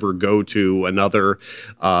Survivor ever go to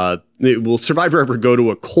will Survivor ever go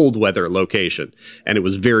to a cold weather location? And it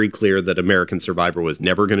was very clear that American Survivor was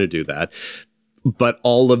never going to do that. But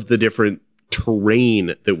all of the different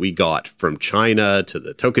terrain that we got from China to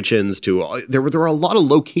the Tocachins there were a lot of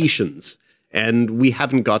locations, and we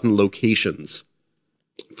haven't gotten locations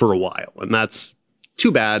for a while. And that's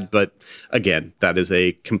too bad. But again, that is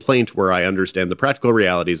a complaint where I understand the practical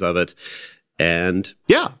realities of it. And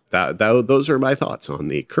yeah, those are my thoughts on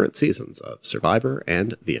the current seasons of Survivor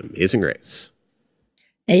and The Amazing Race.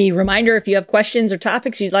 A reminder, if you have questions or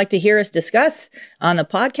topics you'd like to hear us discuss on the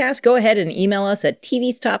podcast, go ahead and email us at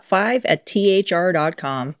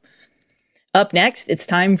tvstop5@thr.com. Up next, it's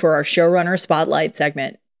time for our showrunner spotlight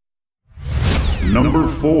segment. Number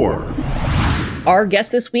 4. Our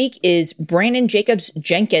guest this week is Brandon Jacobs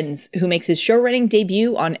Jenkins, who makes his showrunning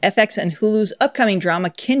debut on FX and Hulu's upcoming drama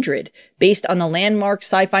Kindred, based on the landmark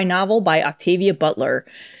sci-fi novel by Octavia Butler.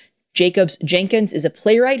 Jacobs Jenkins is a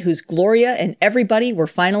playwright whose Gloria and Everybody were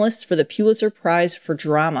finalists for the Pulitzer Prize for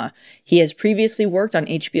Drama. He has previously worked on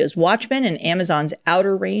HBO's Watchmen and Amazon's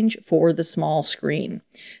Outer Range for the small screen.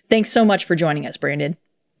 Thanks so much for joining us, Brandon.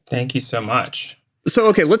 Thank you so much. So,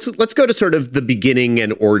 okay, let's go to sort of the beginning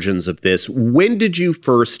and origins of this. When did you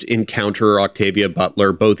first encounter Octavia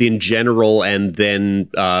Butler, both in general and then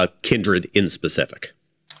Kindred in specific?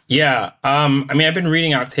 Yeah, I've been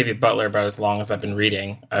reading Octavia Butler about as long as I've been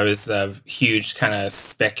reading. I was a huge kind of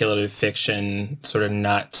speculative fiction sort of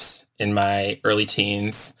nut in my early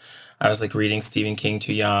teens. I was like reading Stephen King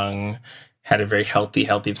too young, had a very healthy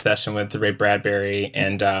obsession with Ray Bradbury.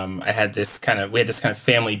 And we had this kind of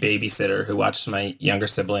family babysitter who watched my younger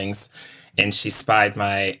siblings, and she spied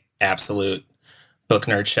my absolute book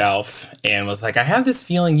nerd shelf and was like, I have this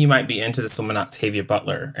feeling you might be into this woman, Octavia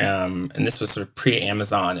Butler. And this was sort of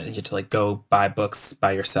pre-Amazon, and you had to like go buy books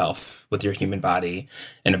by yourself with your human body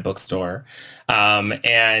in a bookstore.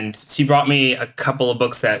 And she brought me a couple of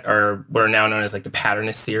books that were now known as like the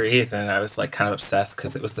Patternist series. And I was like kind of obsessed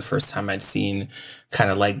because it was the first time I'd seen kind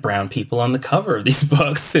of like brown people on the cover of these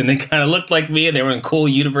books, and they kind of looked like me, and they were in cool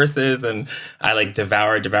universes. And I like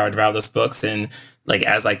devoured those books. And like,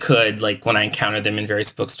 as I could, like when I encountered them in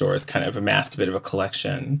various bookstores, kind of amassed a bit of a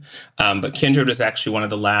collection. But Kindred was actually one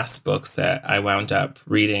of the last books that I wound up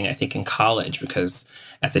reading, I think, in college, because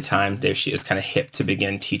at the time she was kind of hip to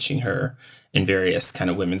begin teaching her in various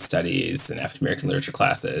kind of women's studies and African American literature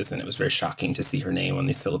classes. And it was very shocking to see her name on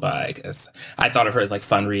these syllabi, because I thought of her as like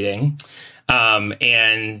fun reading.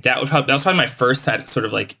 And that was probably my first sort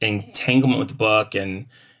of like entanglement with the book, and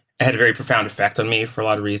it had a very profound effect on me for a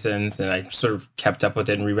lot of reasons. And I sort of kept up with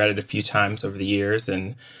it and reread it a few times over the years.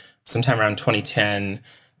 And sometime around 2010,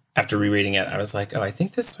 after rereading it, I was like, oh, I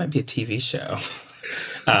think this might be a TV show.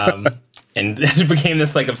 And it became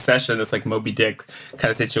this like obsession, this like Moby Dick kind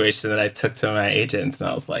of situation that I took to my agents. And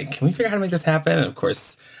I was like, can we figure out how to make this happen? And of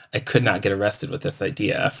course, I could not get arrested with this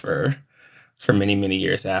idea for many, many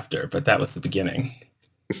years after. But that was the beginning.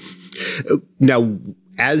 Now,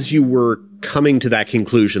 as you were coming to that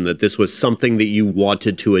conclusion that this was something that you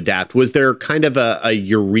wanted to adapt, was there kind of a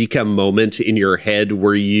eureka moment in your head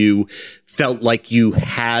where you felt like you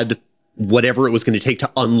had whatever it was going to take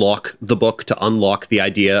to unlock the book, to unlock the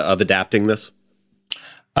idea of adapting this?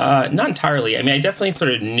 Not entirely. I mean, I definitely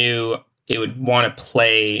sort of knew it would want to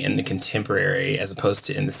play in the contemporary as opposed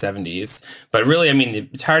to in the 70s. But really, I mean, the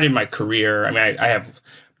entirety of my career, I mean, I have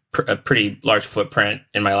a pretty large footprint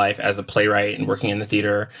in my life as a playwright and working in the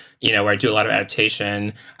theater, where I do a lot of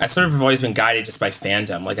adaptation. I sort of have always been guided just by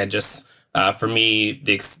fandom. Like I just, for me,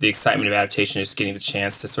 the excitement of adaptation is getting the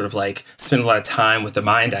chance to sort of like spend a lot of time with the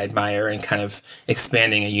mind I admire and kind of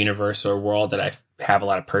expanding a universe or a world that I have a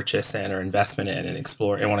lot of purchase in or investment in and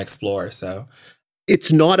want to explore. So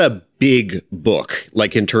it's not a big book,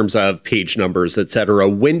 like in terms of page numbers, et cetera.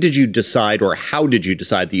 When did you decide, or how did you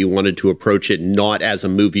decide that you wanted to approach it not as a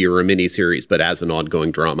movie or a miniseries, but as an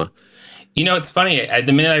ongoing drama? It's funny.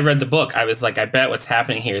 The minute I read the book, I was like, I bet what's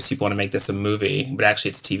happening here is people want to make this a movie, but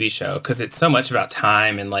actually it's a TV show because it's so much about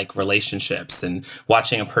time and like relationships and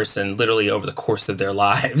watching a person literally over the course of their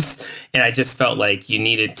lives. And I just felt like you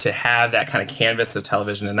needed to have that kind of canvas of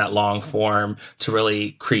television in that long form to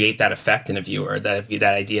really create that effect in a viewer, that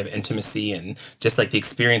idea of intimacy and just like the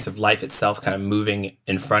experience of life itself kind of moving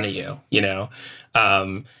in front of you,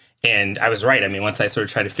 And I was right. I mean, once I sort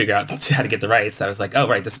of tried to figure out how to get the rights, I was like, oh,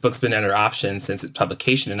 right, this book's been under option since its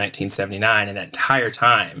publication in 1979. And that entire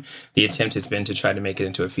time, the attempt has been to try to make it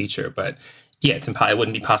into a feature. But yeah, it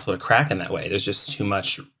wouldn't be possible to crack in that way. There's just too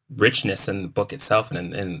much richness in the book itself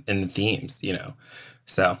and in the themes,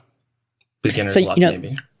 So beginner's luck,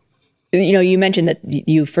 maybe. You mentioned that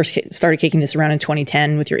you first started kicking this around in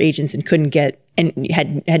 2010 with your agents and couldn't get, and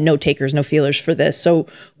had no takers, no feelers for this. So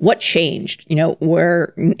what changed?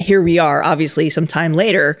 Here we are, obviously some time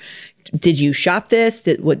later. Did you shop this?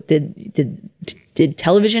 Did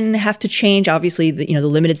television have to change? Obviously, the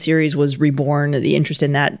limited series was reborn. The interest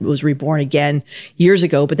in that was reborn again years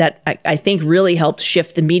ago, but that I think really helped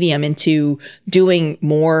shift the medium into doing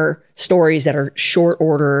more stories that are short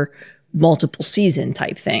order, multiple season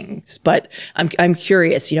type things. But I'm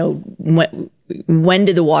curious, when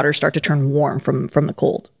did the water start to turn warm from the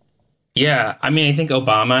cold? Yeah, I mean, I think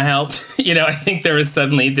Obama helped. I think there was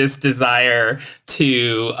suddenly this desire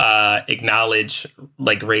to acknowledge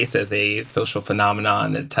like race as a social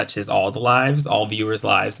phenomenon that touches all the lives, all viewers'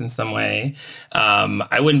 lives in some way.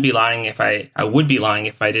 I would be lying if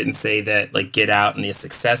I didn't say that like Get Out and the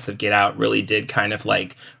success of Get Out really did kind of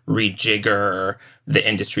like rejigger the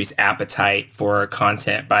industry's appetite for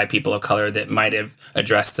content by people of color that might have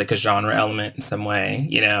addressed like a genre element in some way.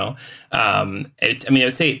 I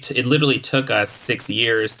would say it literally took us 6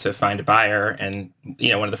 years to find a buyer, and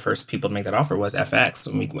one of the first people to make that offer was FX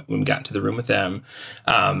when we got into the room with them.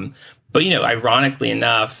 But ironically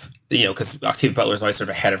enough, because Octavia Butler was always sort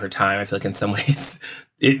of ahead of her time. I feel like in some ways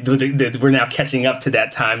we're now catching up to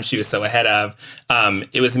that time she was so ahead of.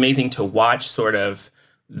 It was amazing to watch sort of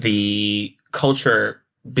the culture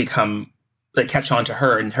become like catch on to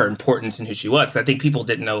her and her importance and who she was. I think people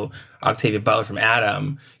didn't know Octavia Butler from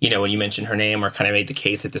Adam, when you mentioned her name or kind of made the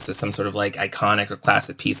case that this was some sort of like iconic or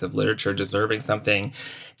classic piece of literature deserving something.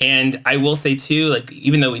 And I will say too, like,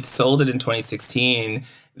 even though we sold it in 2016,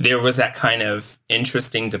 there was that kind of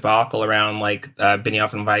interesting debacle around like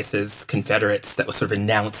Benioff and Weiss's Confederates that was sort of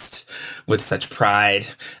announced with such pride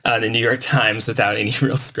in the New York Times without any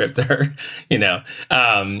real script or,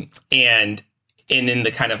 and in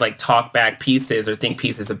the kind of like talk back pieces or think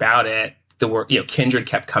pieces about it, the word, Kindred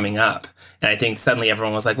kept coming up. And I think suddenly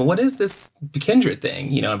everyone was like, well, what is this Kindred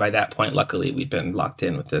thing? And by that point, luckily, we'd been locked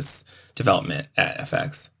in with this development at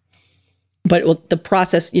FX. But the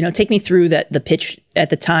process, take me through the pitch at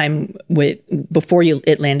the time before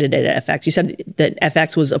it landed at FX. You said that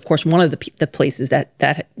FX was, of course, one of the places that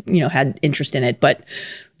had interest in it. But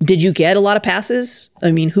did you get a lot of passes?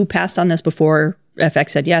 I mean, who passed on this before FX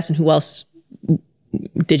said yes, and who else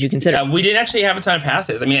did you consider? Yeah, we didn't actually have a ton of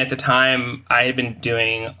passes. I mean, at the time, I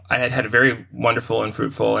had a very wonderful and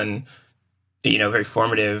fruitful and very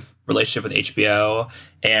formative relationship with HBO.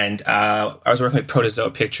 And I was working with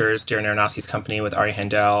Protozoa Pictures, Darren Aronofsky's company, with Ari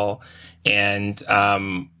Handel. And,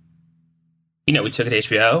 we took it to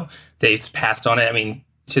HBO. They passed on it. I mean,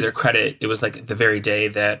 to their credit, it was like the very day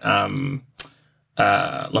that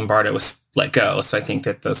Lombardo was let go. So I think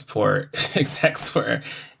that those poor execs were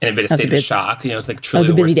in a bit of state of shock. It's like truly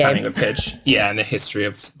the worst timing of a pitch, in the history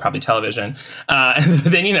of probably television. And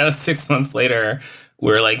then 6 months later,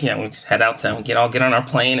 we're like, we head out to get on our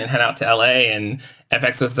plane and head out to LA, and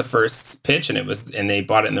FX was the first pitch, and they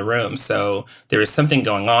bought it in the room. So there was something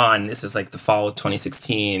going on. This is like the fall of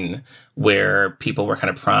 2016 where people were kind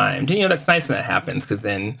of primed. And that's nice when that happens, because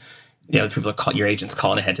then people your agents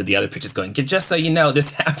calling ahead to the other pitches going, just so you know, this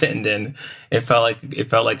happened. And it felt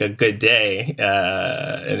like a good day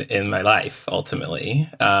in my life, ultimately.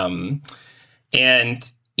 And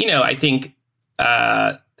I think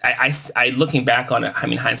I looking back on it,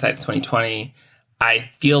 hindsight's 2020, I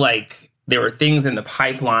feel like there were things in the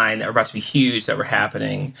pipeline that were about to be huge that were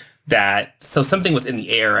happening, so something was in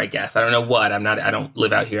the air, I guess. I don't know what. I don't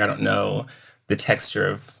live out here. I don't know the texture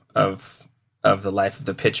of the life of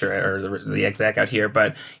the pitcher or the exec out here.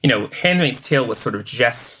 But, Handmaid's Tale was sort of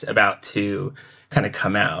just about to kind of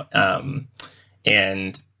come out.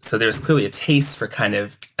 And so there's clearly a taste for kind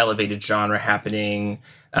of elevated genre happening.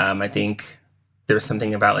 I think there was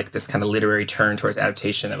something about like this kind of literary turn towards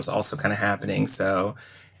adaptation that was also kind of happening. So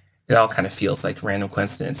it all kind of feels like random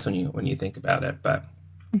coincidence when you think about it. But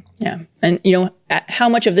yeah. And, how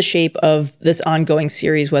much of the shape of this ongoing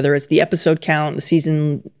series, whether it's the episode count, the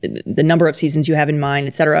season, the number of seasons you have in mind,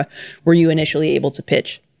 et cetera, were you initially able to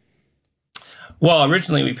pitch? Well,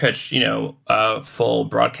 originally we pitched, a full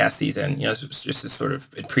broadcast season, just to sort of,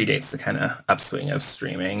 it predates the kind of upswing of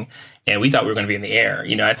streaming. And we thought we were going to be in the air.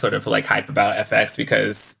 I sort of like hype about FX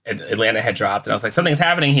because Atlanta had dropped and I was like, something's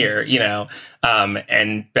happening here,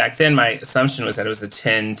 and back then my assumption was that it was a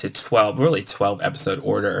 10 to 12, really 12 episode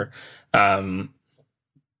order. But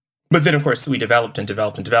then of course we developed.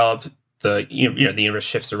 The universe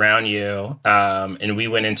shifts around you, and we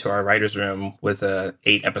went into our writer's room with a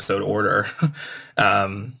 8 episode order,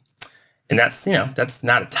 and that's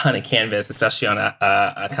not a ton of canvas, especially on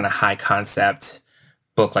a kind of high concept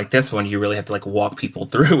book like this one. You really have to like walk people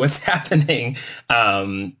through what's happening,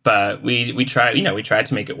 but we try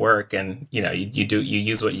to make it work, and you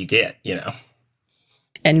use what you get.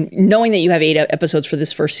 And knowing that you have 8 episodes for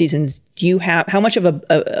this first season, do you have, how much of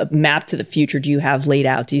a map to the future do you have laid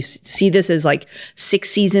out? Do you see this as like 6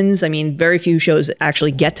 seasons? Very few shows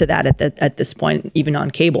actually get to that at this point, even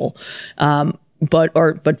on cable, and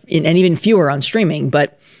even fewer on streaming.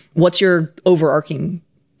 But what's your overarching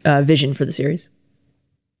vision for the series?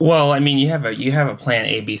 Well, you have a plan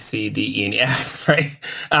A, B, C, D, E, and F, right?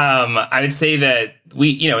 I would say that we,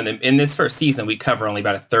 in this first season, we cover only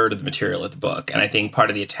about a third of the material of the book. And I think part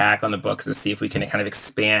of the attack on the book is to see if we can kind of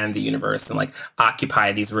expand the universe and like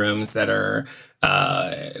occupy these rooms that are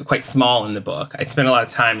quite small in the book. I spent a lot of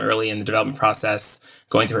time early in the development process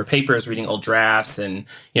going through her papers, reading old drafts. And,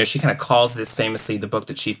 she kind of calls this famously the book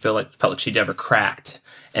that she felt like she'd never cracked.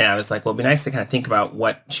 And I was like, well, it'd be nice to kind of think about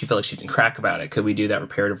what she felt like she didn't crack about it. Could we do that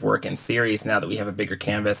reparative work in series now that we have a bigger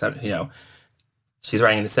canvas? That, she's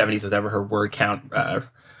writing in the 70s, whatever her word count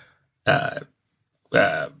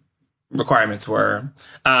requirements were.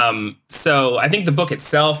 So I think the book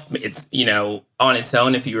itself, it's, on its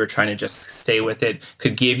own, if you were trying to just stay with it,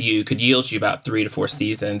 could yield you about 3 to 4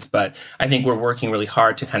 seasons. But I think we're working really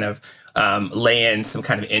hard to kind of lay in some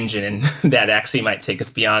kind of engine that actually might take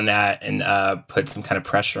us beyond that and put some kind of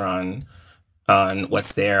pressure on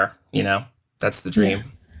what's there. That's the dream.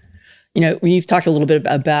 Yeah. We've talked a little bit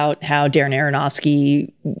about how Darren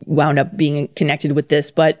Aronofsky wound up being connected with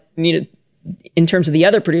this, but in terms of the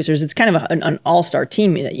other producers, it's kind of an all-star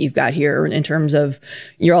team that you've got here in terms of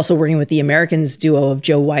you're also working with the Americans duo of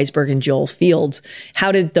Joe Weisberg and Joel Fields.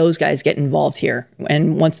 How did those guys get involved here?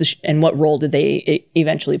 And what role did they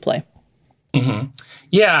eventually play? Mm-hmm.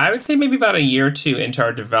 Yeah, I would say maybe about a year or two into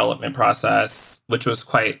our development process, which was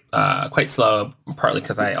quite slow, partly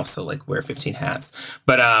because I also like wear 15 hats.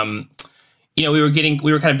 But we were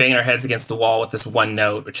kind of banging our heads against the wall with this one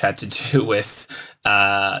note, which had to do with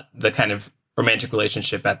the kind of romantic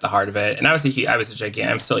relationship at the heart of it. And I'm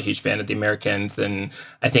still a huge fan of the Americans. And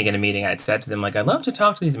I think in a meeting I'd said to them, like, I'd love to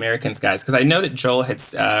talk to these Americans guys, because I know that Joel had,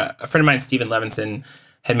 a friend of mine, Stephen Levinson,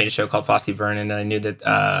 had made a show called Fosse Vernon, and I knew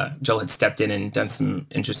that Joel had stepped in and done some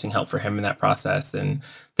interesting help for him in that process. And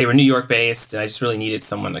they were New York based, and I just really needed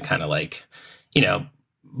someone to kind of like,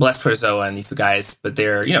 bless Protozoa and these guys, but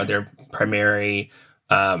their primary,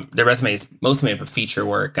 their resume is mostly made up of feature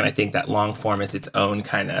work, and I think that long form is its own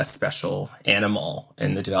kind of special animal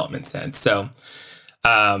in the development sense. So,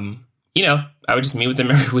 I would just meet with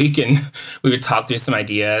them every week, and we would talk through some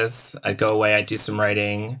ideas. I'd go away, I'd do some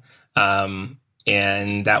writing.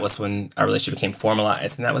 And that was when our relationship became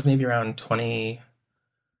formalized. And that was maybe around 2018,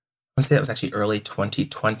 to say that was actually early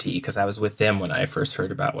 2020 because I was with them when I first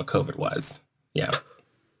heard about what COVID was. Yeah.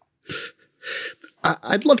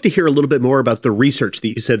 I'd love to hear a little bit more about the research that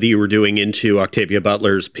you said that you were doing into Octavia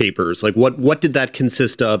Butler's papers. Like, what did that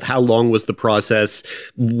consist of? How long was the process?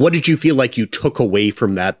 What did you feel like you took away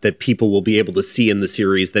from that people will be able to see in the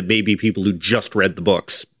series that maybe people who just read the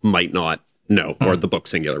books might not know, or the book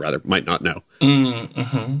singular, rather, might not know?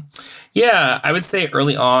 Mm-hmm. Yeah, I would say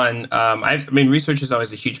early on, research is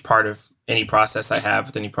always a huge part of any process I have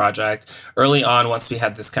with any project. Early on, once we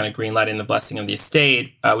had this kind of green light and the blessing of the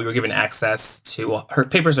estate, we were given access to her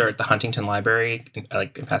papers are at the Huntington Library,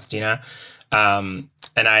 in Pasadena. And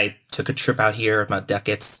I took a trip out here about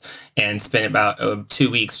decades and spent about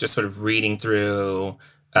 2 weeks just sort of reading through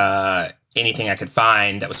anything I could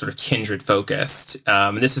find that was sort of Kindred focused.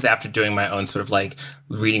 And this was after doing my own sort of like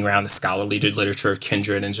reading around the scholarly literature of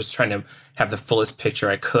Kindred and just trying to have the fullest picture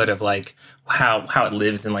I could of like how it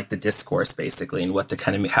lives in like the discourse basically, and what the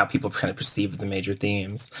kind of how people kind of perceive the major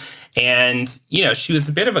themes. And, you know, she was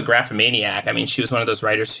a bit of a graphomaniac. I mean, she was one of those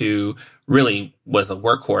writers who really was a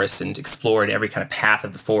workhorse and explored every kind of path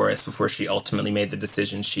of the forest before she ultimately made the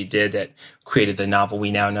decision she did that created the novel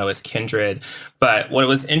we now know as Kindred. But what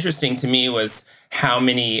was interesting to me was how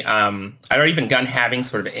many, I'd already begun having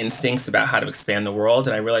sort of instincts about how to expand the world,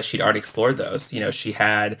 and I realized she'd already explored those. You know, she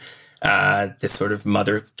had this sort of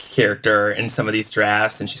mother character in some of these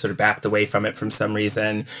drafts, and she sort of backed away from it for some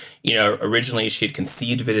reason. You know, originally she had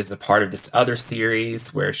conceived of it as a part of this other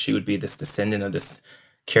series where she would be this descendant of this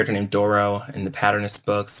character named Doro in the Patternist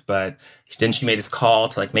books, but then she made this call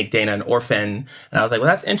to like make Dana an orphan. And I was like, well,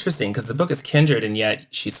 that's interesting because the book is Kindred, and yet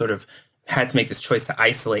she sort of had to make this choice to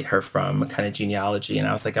isolate her from a kind of genealogy. And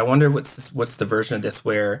I was like, I wonder what's the version of this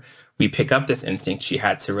where we pick up this instinct she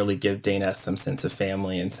had to really give Dana some sense of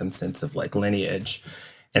family and some sense of like lineage.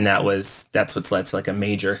 And that's what's led to like a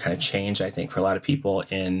major kind of change, I think, for a lot of people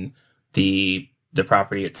in the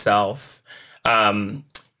property itself.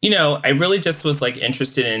 You know, I really just was like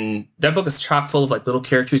interested in that book is chock full of like little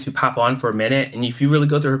characters who pop on for a minute. And if you really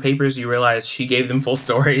go through her papers, you realize she gave them full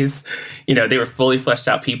stories. You know, they were fully fleshed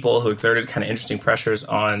out people who exerted kind of interesting pressures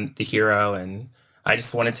on the hero. And I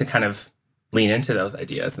just wanted to kind of lean into those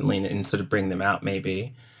ideas and lean and sort of bring them out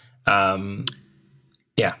maybe.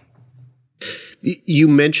 Yeah. You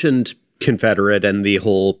mentioned Confederate and the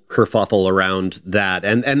whole kerfuffle around that.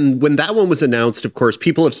 And when that one was announced, of course,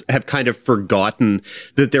 people have kind of forgotten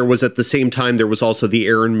that there was at the same time, there was also the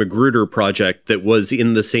Aaron Magruder project that was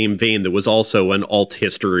in the same vein, that was also an alt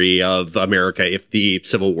history of America if the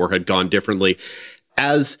Civil War had gone differently.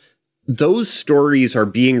 As those stories are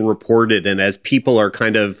being reported and as people are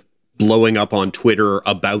kind of blowing up on Twitter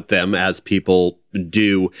about them, as people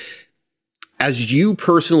do, as you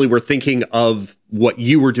personally were thinking of what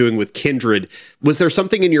you were doing with Kindred, was there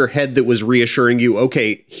something in your head that was reassuring you,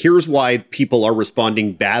 okay, here's why people are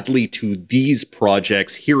responding badly to these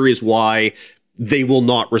projects. Here is why they will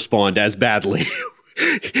not respond as badly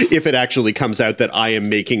if it actually comes out that I am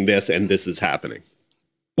making this and this is happening?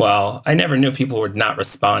 Well, I never knew people would not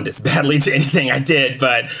respond as badly to anything I did,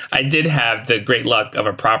 but I did have the great luck of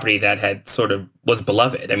a property that had sort of was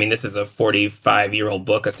beloved. I mean, this is a 45-year-old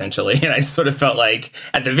book, essentially, and I sort of felt like,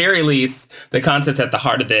 at the very least, the concepts at the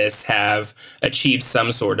heart of this have achieved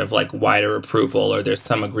some sort of like wider approval, or there's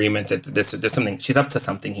some agreement that there's something, she's up to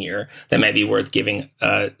something here that might be worth giving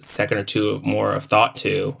a second or two more of thought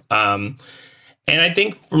to. And I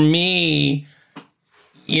think for me,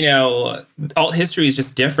 you know, alt history is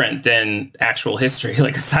just different than actual history,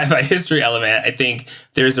 like a sci-fi history element. I think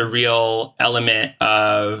there's a real element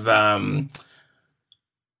of,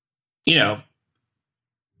 you know,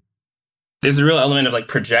 there's a real element of like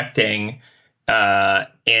projecting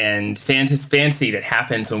and fantasy that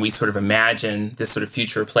happens when we sort of imagine this sort of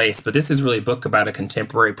future place. But this is really a book about a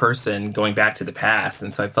contemporary person going back to the past.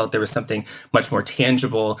 And so I felt there was something much more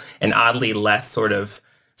tangible and oddly less sort of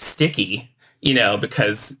sticky, you know,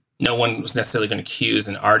 because no one was necessarily going to accuse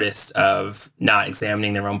an artist of not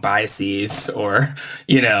examining their own biases or,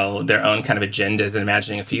 you know, their own kind of agendas and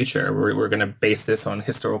imagining a future. We're going to base this on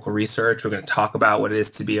historical research. We're going to talk about what it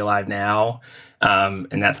is to be alive now.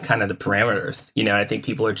 And that's kind of the parameters. You know, I think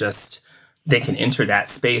people are just, they can enter that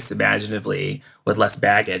space imaginatively with less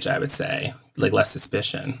baggage, I would say, like less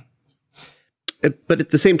suspicion. But at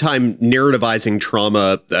the same time, narrativizing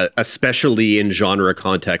trauma, especially in genre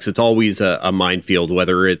context, it's always a minefield,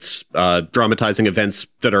 whether it's dramatizing events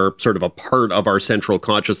that are sort of a part of our central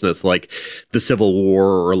consciousness, like the Civil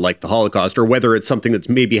War or like the Holocaust, or whether it's something that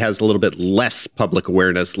maybe has a little bit less public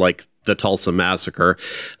awareness, like the Tulsa Massacre.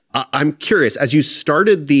 I'm curious, as you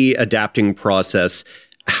started the adapting process,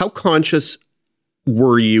 how conscious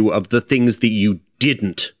were you of the things that you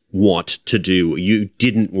didn't want to do, you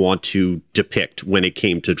didn't want to depict when it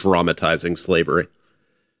came to dramatizing slavery?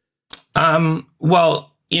 Well,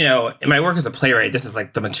 in my work as a playwright, this is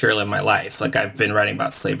like the material in my life. Like I've been writing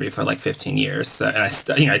about slavery for like 15 years, so, and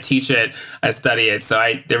I teach it, I study it. So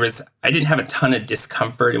I didn't have a ton of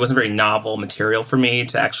discomfort. It wasn't very novel material for me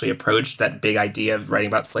to actually approach that big idea of writing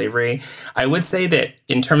about slavery. I would say that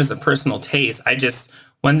in terms of personal taste,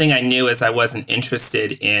 one thing I knew is I wasn't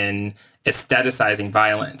interested in aestheticizing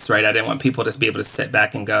violence, right? I didn't want people to be able to sit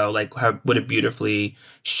back and go like, what a beautifully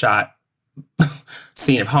shot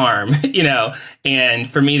scene of harm, and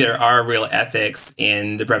for me, there are real ethics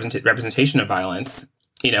in the representation of violence,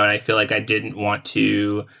 and I feel like I didn't want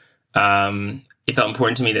to, it felt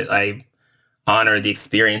important to me that I honor the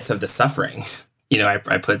experience of the suffering. I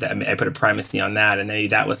put a primacy on that, and maybe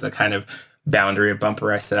that was the kind of boundary or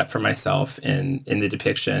bumper I set up for myself in the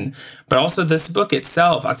depiction. But also this book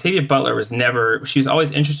itself, Octavia Butler she was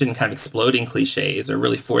always interested in kind of exploding cliches or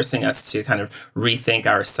really forcing us to kind of rethink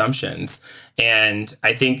our assumptions. And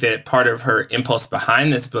I think that part of her impulse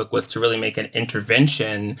behind this book was to really make an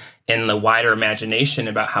intervention in the wider imagination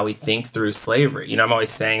about how we think through slavery. I'm always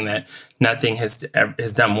saying that nothing has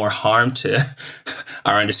done more harm to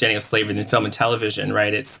our understanding of slavery than film and television,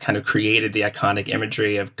 right? It's kind of created the iconic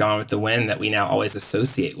imagery of Gone with the Wind that we now always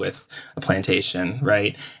associate with a plantation,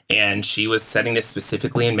 right? And she was setting this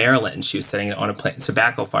specifically in Maryland. She was setting it on a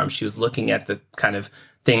tobacco farm. She was looking at the kind of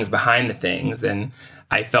things behind the things. And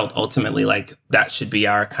I felt ultimately like that should be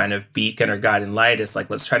our kind of beacon or guiding light. Is like,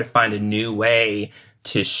 let's try to find a new way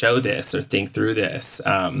to show this or think through this,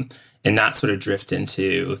 and not sort of drift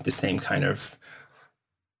into the same kind of,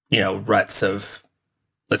 ruts of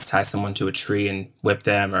let's tie someone to a tree and whip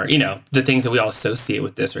them, or, the things that we all associate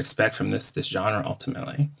with this or expect from this genre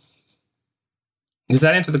ultimately. Does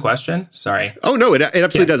that answer the question? Sorry. Oh no, it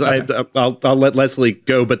absolutely does. Okay. I'll let Leslie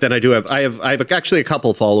go, but then I have actually a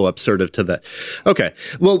couple follow-ups sort of to that. Okay.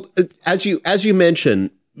 Well, as you mentioned,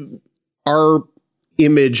 our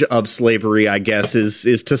image of slavery, I guess,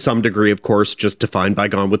 is to some degree, of course, just defined by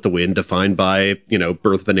Gone with the Wind, defined by,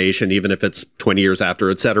 Birth of a Nation, even if it's 20 years after,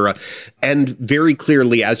 et cetera. And very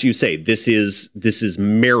clearly, as you say, this is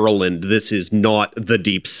Maryland. This is not the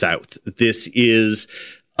Deep South. This is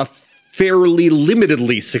a fairly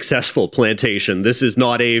limitedly successful plantation. This is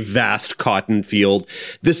not a vast cotton field.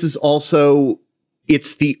 This is also,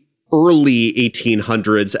 it's the early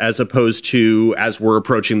 1800s as opposed to as we're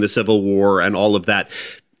approaching the Civil War and all of that.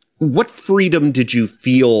 What freedom did you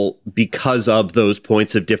feel because of those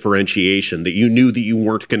points of differentiation, that you knew that you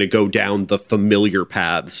weren't going to go down the familiar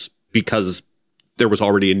paths because there was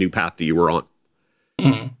already a new path that you were on?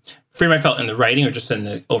 Mm-hmm. Freedom I felt in the writing or just in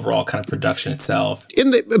the overall kind of production itself?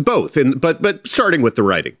 Both, but starting with the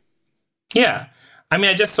writing. Yeah. I mean,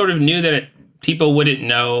 I just sort of knew that people wouldn't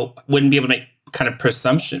be able to make kind of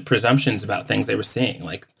presumptions about things they were seeing.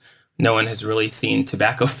 Like, no one has really seen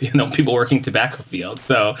people working tobacco fields.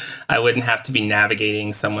 So I wouldn't have to be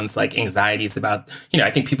navigating someone's like anxieties about, I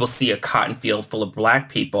think people see a cotton field full of Black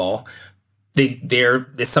people.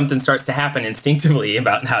 Something starts to happen instinctively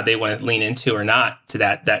about how they want to lean into or not to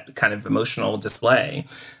that kind of emotional display.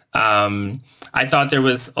 I thought there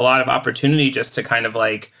was a lot of opportunity just to kind of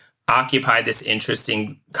like occupy this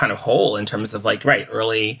interesting kind of hole in terms of like,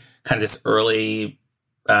 early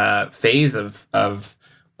phase of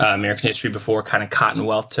American history before kind of cotton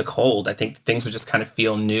wealth took hold. I think things would just kind of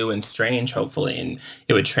feel new and strange, hopefully, and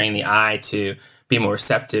it would train the eye to be more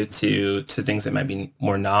receptive to things that might be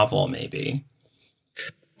more novel, maybe.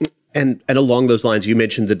 And along those lines, you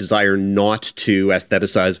mentioned the desire not to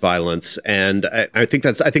aestheticize violence, and I think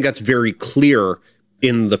that's very clear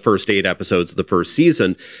in the first 8 episodes of the first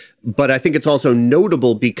season. But I think it's also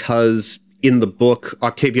notable because in the book,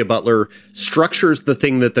 Octavia Butler structures the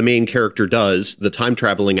thing that the main character does, the time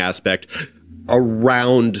traveling aspect,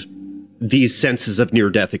 around these senses of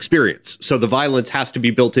near-death experience. So the violence has to be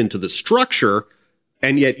built into the structure,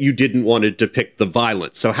 and yet you didn't want to depict the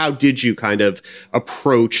violence. So how did you kind of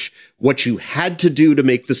approach what you had to do to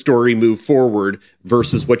make the story move forward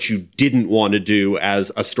versus what you didn't want to do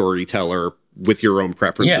as a storyteller with your own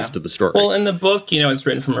preferences to the story? Well, in the book, it's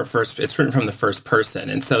written from the first person.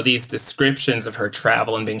 And so these descriptions of her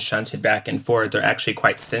travel and being shunted back and forth, they're actually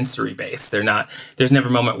quite sensory based. There's never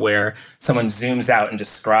a moment where someone zooms out and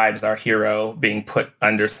describes our hero being put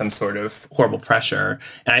under some sort of horrible pressure.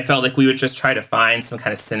 And I felt like we would just try to find some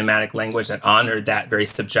kind of cinematic language that honored that very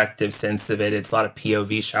subjective sense of it. It's a lot of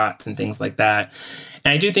POV shots and things like that.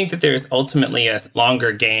 And I do think that there's ultimately a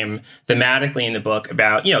longer game thematically in the book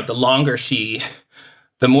about, the longer she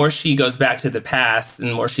the more she goes back to the past and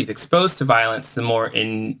the more she's exposed to violence, the more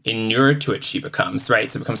inured to it she becomes, right?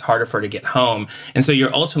 So it becomes harder for her to get home. And so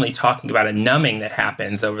you're ultimately talking about a numbing that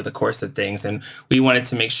happens over the course of things. And we wanted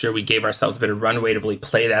to make sure we gave ourselves a bit of runway to really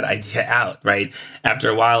play that idea out, right? After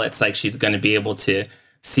a while, it's like she's going to be able to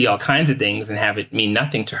see all kinds of things and have it mean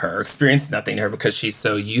nothing to her, experience nothing to her because she's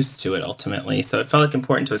so used to it ultimately. So it felt like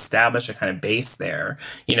important to establish a kind of base there,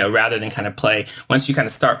 rather than kind of play. Once you kind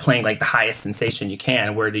of start playing like the highest sensation you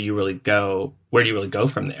can, where do you really go? Where do you really go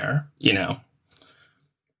from there?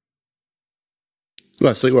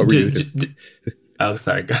 Leslie, what were you doing? Oh,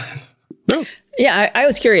 sorry. Go ahead. No. Yeah, I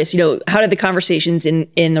was curious, how did the conversations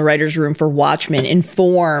in the writer's room for Watchmen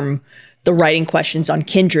inform the writing questions on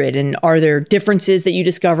Kindred? And are there differences that you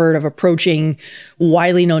discovered of approaching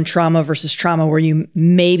widely known trauma versus trauma where you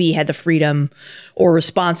maybe had the freedom or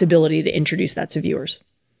responsibility to introduce that to viewers?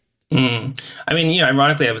 I mean,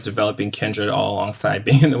 ironically, I was developing Kindred all alongside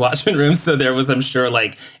being in the Watchmen room. So there was, I'm sure,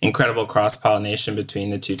 like incredible cross-pollination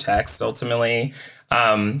between the two texts ultimately.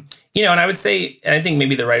 And I would say, and I think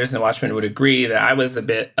maybe the writers in the Watchmen would agree that I was a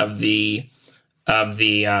bit of the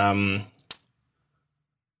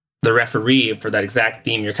referee for that exact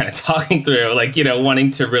theme you're kind of talking through, like,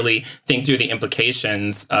 wanting to really think through the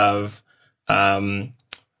implications of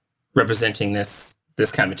representing this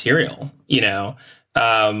kind of material,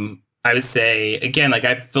 I would say, again, like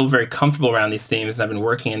I feel very comfortable around these themes. I've been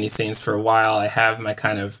working in these themes for a while. I have my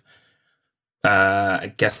kind of,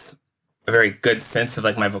 I guess, a very good sense of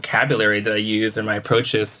like my vocabulary that I use and my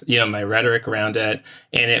approaches, my rhetoric around it.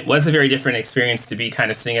 And it was a very different experience to be kind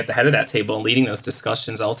of sitting at the head of that table and leading those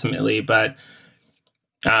discussions ultimately. But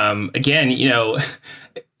again,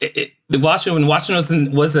 the Watchmen, when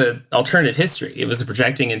Watchmen was an alternative history, it was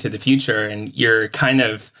projecting into the future, and you're kind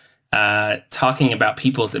of talking about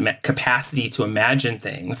people's capacity to imagine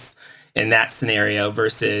things in that scenario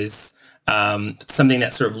versus something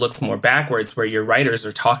that sort of looks more backwards, where your writers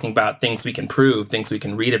are talking about things we can prove, things we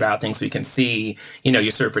can read about, things we can see.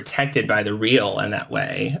 You're sort of protected by the real in that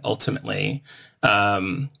way, ultimately,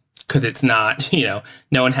 because it's not,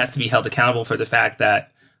 no one has to be held accountable for the fact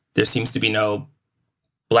that there seems to be no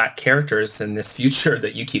Black characters in this future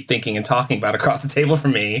that you keep thinking and talking about across the table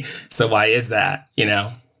from me. So why is that,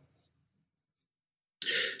 Damon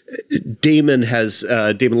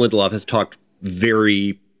Lindelof has talked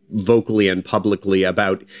very vocally and publicly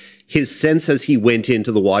about his sense as he went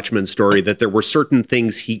into the Watchmen story that there were certain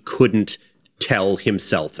things he couldn't tell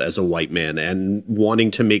himself as a white man, and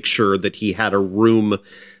wanting to make sure that he had a room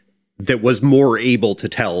that was more able to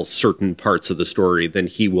tell certain parts of the story than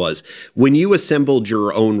he was. When you assembled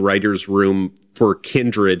your own writer's room for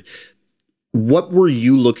Kindred, what were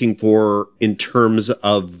you looking for in terms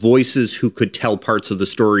of voices who could tell parts of the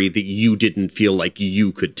story that you didn't feel like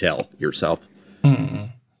you could tell yourself?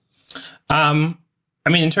 I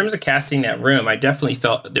mean, in terms of casting that room, I definitely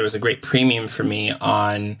felt there was a great premium for me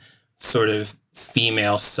on sort of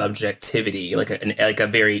female subjectivity, like a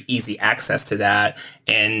very easy access to that.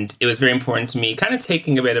 And it was very important to me, kind of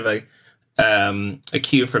taking a bit of a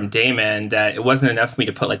cue from Damon, that it wasn't enough for me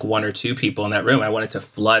to put like one or two people in that room. I wanted to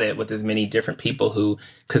flood it with as many different people who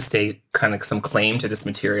could stay kind of some claim to this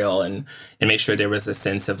material, and make sure there was a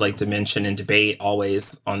sense of like dimension and debate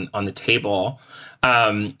always on the table.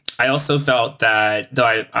 I also felt that, though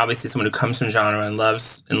I obviously someone who comes from genre and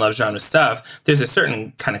loves genre stuff, there's a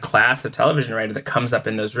certain kind of class of television writer that comes up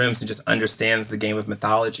in those rooms and just understands the game of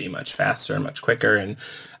mythology much faster and much quicker. And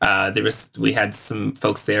we had some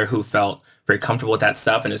folks there who felt very comfortable with that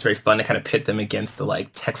stuff, and it was very fun to kind of pit them against the like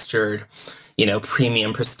textured,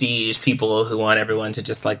 premium prestige people who want everyone to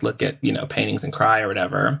just like look at, paintings and cry or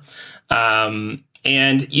whatever.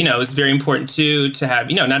 And, it's very important too to have,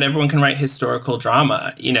 not everyone can write historical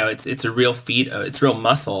drama. It's a real feat, it's real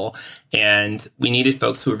muscle. And we needed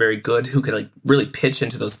folks who were very good, who could like really pitch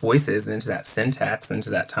into those voices and into that syntax,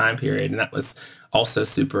 into that time period. And that was also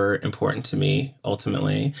super important to me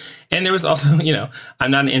ultimately. And there was also,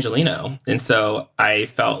 I'm not an Angelino. And so I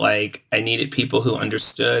felt like I needed people who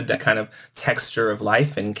understood that kind of texture of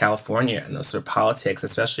life in California and those sort of politics,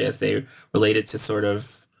 especially as they related to sort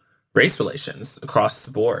of race relations across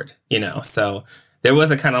the board, so there was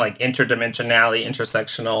a kind of like interdimensionality,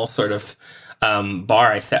 intersectional sort of bar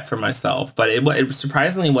I set for myself, but it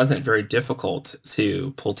surprisingly wasn't very difficult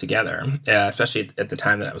to pull together, especially at the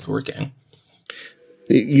time that I was working.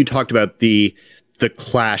 You talked about the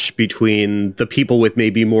clash between the people with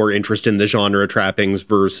maybe more interest in the genre trappings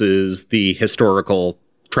versus the historical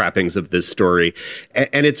trappings of this story.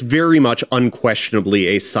 And it's very much unquestionably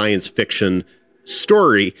a science fiction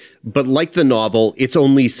story, but like the novel, it's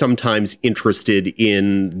only sometimes interested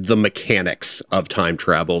in the mechanics of time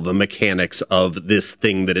travel, the mechanics of this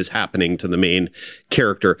thing that is happening to the main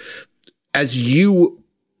character. As you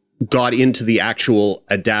got into the actual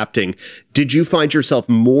adapting, did you find yourself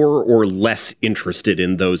more or less interested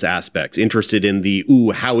in those aspects? Interested in the,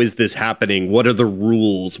 how is this happening? What are the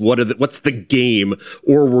rules? What's the game?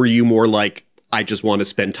 Or were you more like, I just want to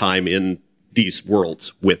spend time in these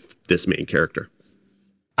worlds with this main character?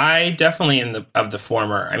 I definitely of the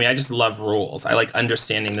former. I mean, I just love rules. I like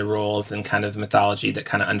understanding the rules and kind of the mythology that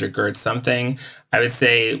kind of undergirds something. I would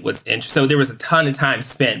say what's interesting. So there was a ton of time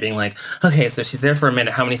spent being like, okay, so she's there for a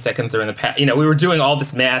minute. How many seconds are in the past? We were doing all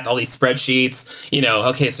this math, all these spreadsheets.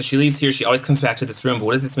 Okay, so she leaves here. She always comes back to this room. But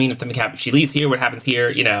what does this mean if she leaves here? What happens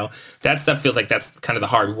here? That stuff feels like that's kind of the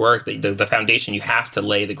hard work, the foundation you have to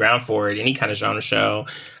lay the ground for in any kind of genre show.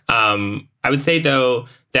 I would say, though,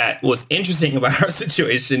 that what's interesting about our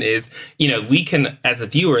situation is, we can, as the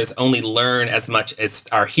viewers, only learn as much as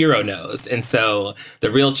our hero knows. And so the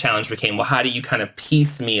real challenge became, well, how do you kind of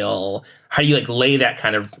piecemeal, how do you lay that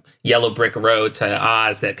kind of yellow brick road to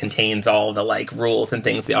Oz that contains all the rules and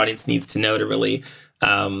things the audience needs to know to really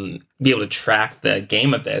be able to track the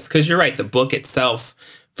game of this? Because you're right, the book itself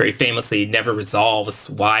very famously never resolves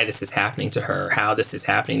why this is happening to her, how this is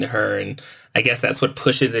happening to her. And I guess that's what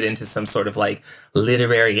pushes it into some sort of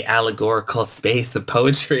literary allegorical space of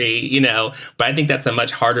poetry, But I think that's a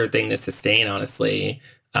much harder thing to sustain, honestly,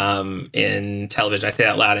 in television. I say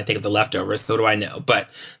that out loud. I think of The Leftovers. So do I know. But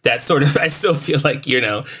that sort of, I still feel like,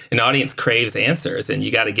 an audience craves answers, and you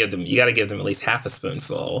got to give them at least half a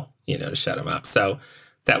spoonful, to shut them up. So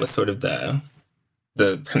that was sort of the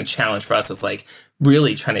kind of challenge for us, was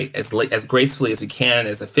really trying to, as gracefully as we can,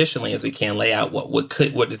 as efficiently as we can, lay out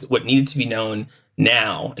what needed to be known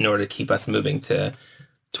now in order to keep us moving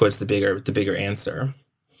towards the bigger answer.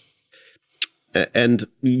 And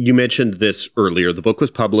you mentioned this earlier. The book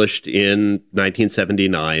was published in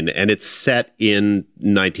 1979, and it's set in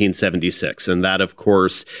 1976. And that, of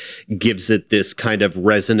course, gives it this kind of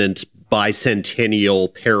resonant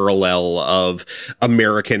bicentennial parallel of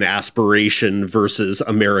American aspiration versus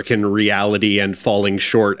American reality and falling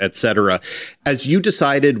short, etc. As you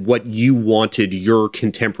decided what you wanted your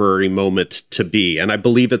contemporary moment to be, and I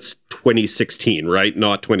believe it's 2016, right?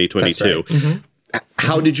 Not 2022. That's right. Mm-hmm.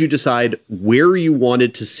 How did you decide where you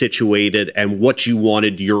wanted to situate it and what you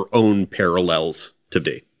wanted your own parallels to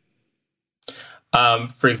be?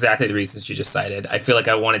 For exactly the reasons you just cited. I feel like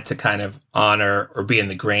I wanted to kind of honor or be in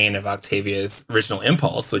the grain of Octavia's original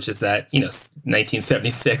impulse, which is that,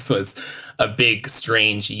 1976 was a big,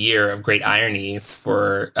 strange year of great ironies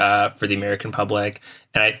for the American public.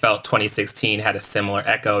 And I felt 2016 had a similar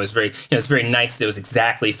echo. It was very nice that it was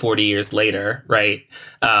exactly 40 years later, right?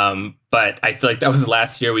 But I feel like that was the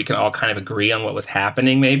last year we can all kind of agree on what was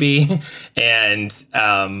happening, maybe. And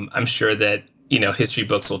I'm sure that, history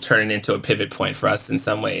books will turn it into a pivot point for us in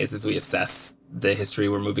some ways as we assess the history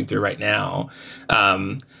we're moving through right now.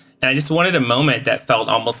 And I just wanted a moment that felt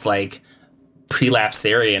almost like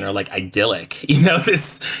prelapsarian or idyllic.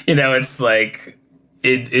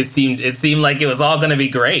 It seemed like it was all going to be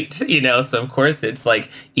great, So of course it's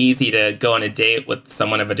easy to go on a date with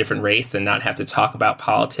someone of a different race and not have to talk about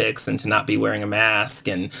politics and to not be wearing a mask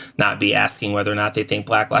and not be asking whether or not they think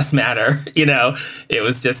Black Lives Matter. It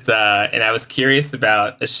was just, and I was curious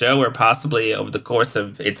about a show where possibly over the course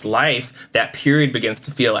of its life, that period begins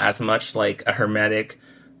to feel as much like a hermetic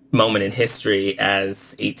moment in history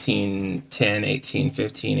as 1810,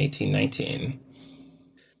 1815, 1819.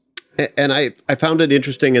 And I found it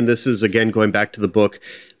interesting, and this is, again, going back to the book,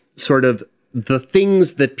 sort of the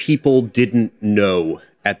things that people didn't know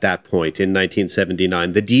at that point in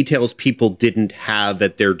 1979, the details people didn't have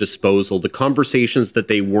at their disposal, the conversations that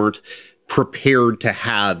they weren't prepared to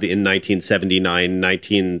have in 1979,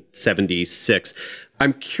 1976.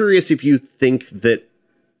 I'm curious if you think that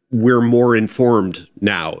we're more informed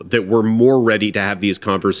now, that we're more ready to have these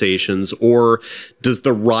conversations, or does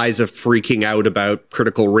the rise of freaking out about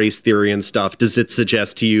critical race theory and stuff, does it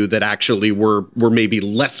suggest to you that actually we're maybe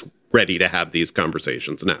less ready to have these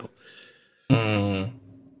conversations now?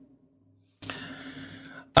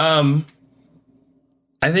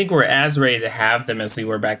 I think we're as ready to have them as we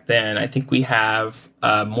were back then. I think we have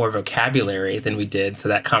more vocabulary than we did, so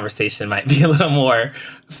that conversation might be a little more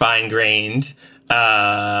fine-grained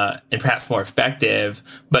and perhaps more effective.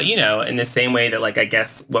 But in the same way that, like, I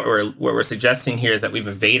guess what we're suggesting here is that we've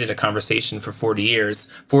evaded a conversation for 40 years.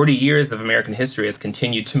 40 years of American history has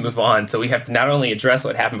continued to move on. So we have to not only address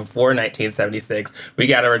what happened before 1976, we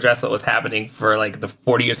got to address what was happening for like the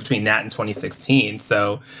 40 years between that and 2016.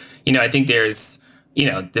 So, I think there's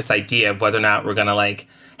this idea of whether or not we're going to like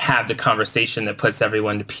have the conversation that puts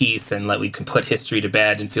everyone to peace and we can put history to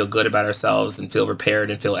bed and feel good about ourselves and feel repaired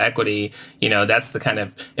and feel equity. That's the kind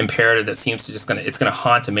of imperative that seems to it's going to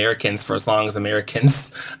haunt Americans for as long as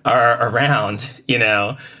Americans are around,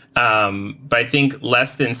 But I think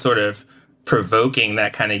less than sort of provoking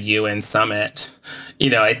that kind of UN summit,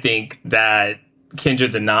 I think that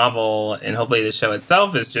Kindred, the novel, and hopefully the show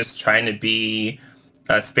itself is just trying to be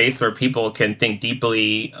a space where people can think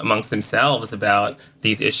deeply amongst themselves about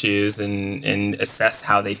these issues and assess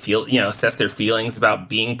how they feel, assess their feelings about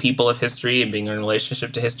being people of history and being in a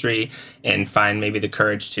relationship to history, and find maybe the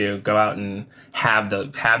courage to go out and have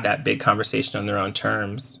that big conversation on their own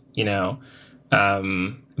terms. It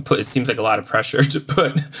seems like a lot of pressure to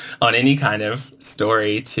put on any kind of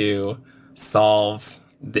story to solve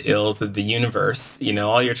the ills of the universe.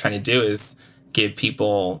 All you're trying to do is give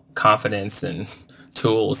people confidence and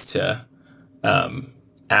tools to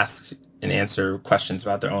ask and answer questions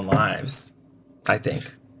about their own lives, I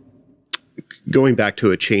think. Going back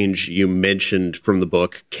to a change you mentioned from the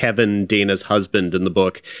book, Kevin, Dana's husband in the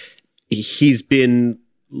book, he's been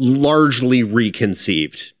largely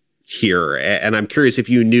reconceived here. And I'm curious if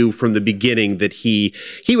you knew from the beginning that he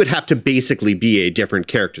would have to basically be a different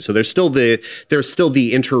character. So there's still the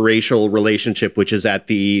interracial relationship, which is at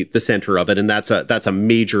the center of it. And that's a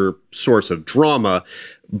major source of drama.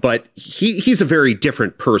 But he's a very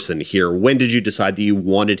different person here. When did you decide that you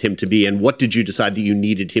wanted him to be, and what did you decide that you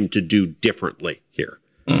needed him to do differently here?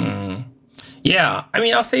 Yeah. I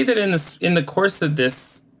mean, I'll say that in the course of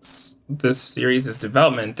this series'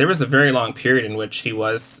 development, there was a very long period in which he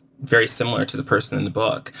was very similar to the person in the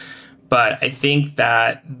book. But I think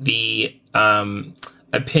that the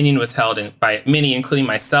opinion was held by many, including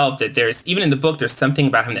myself, that even in the book, there's something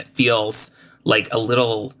about him that feels like a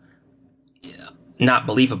little not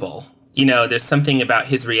believable. There's something about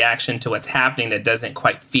his reaction to what's happening that doesn't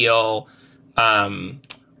quite feel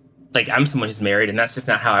like I'm someone who's married, and that's just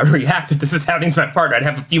not how I would react if this is happening to my partner. I'd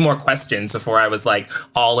have a few more questions before I was like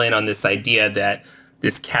all in on this idea that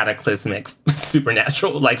this cataclysmic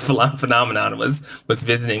supernatural phenomenon was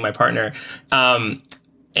visiting my partner.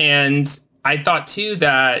 And I thought too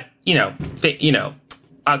that,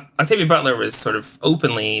 Octavia Butler was sort of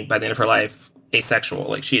openly, by the end of her life, asexual.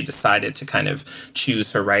 Like, she had decided to kind of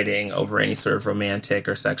choose her writing over any sort of romantic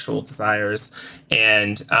or sexual desires.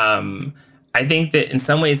 And I think that in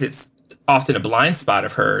some ways it's often a blind spot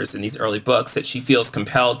of hers in these early books, that she feels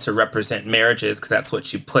compelled to represent marriages because that's what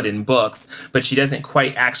she put in books, but she doesn't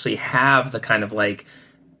quite actually have the kind of I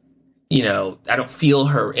don't feel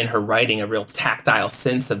her in her writing a real tactile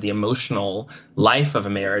sense of the emotional life of a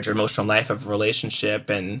marriage or emotional life of a relationship.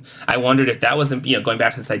 And I wondered if that wasn't, going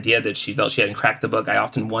back to this idea that she felt she hadn't cracked the book, I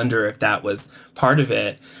often wonder if that was part of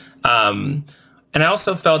it. And I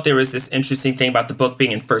also felt there was this interesting thing about the book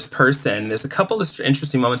being in first person. There's a couple of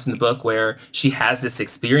interesting moments in the book where she has this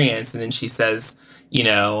experience and then she says,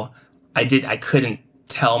 I couldn't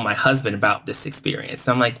tell my husband about this experience.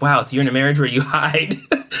 And I'm like, wow, so you're in a marriage where you hide,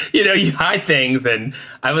 you hide things. And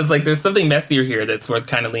I was like, there's something messier here that's worth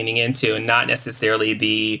kind of leaning into, and not necessarily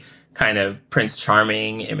the kind of Prince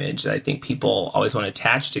Charming image that I think people always want to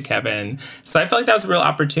attach to Kevin. So I felt like that was a real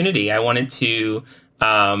opportunity. I wanted to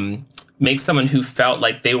make someone who felt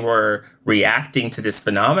like they were reacting to this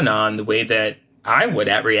phenomenon the way that I would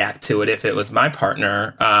react to it if it was my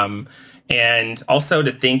partner. And also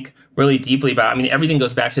to think really deeply about, everything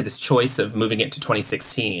goes back to this choice of moving it to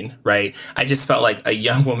 2016, right? I just felt like a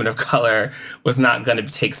young woman of color was not going to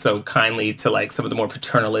take so kindly to some of the more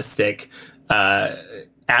paternalistic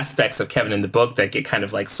aspects of Kevin in the book that get kind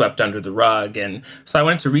of swept under the rug. And so I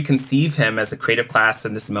wanted to reconceive him as a creative class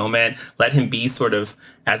in this moment, let him be sort of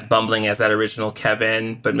as bumbling as that original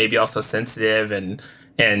Kevin, but maybe also sensitive and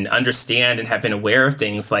understand and have been aware of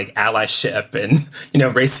things like allyship and,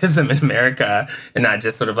 racism in America, and not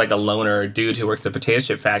just sort of like a loner dude who works at a potato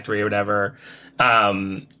chip factory or whatever. I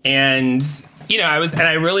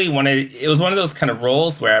really wanted, it was one of those kind of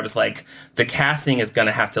roles where I was like, the casting is going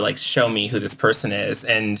to have to show me who this person is.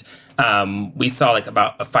 And we saw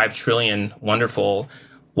about a 5 trillion wonderful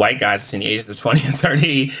white guys between the ages of 20 and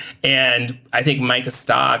 30. And I think Micah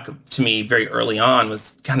Stock, to me, very early on,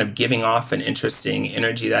 was kind of giving off an interesting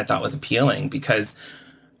energy that I thought was appealing because,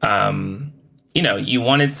 you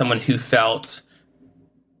wanted someone who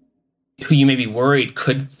you may be worried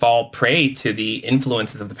could fall prey to the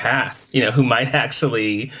influences of the past, who might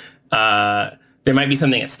actually, there might be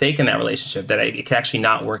something at stake in that relationship that it could actually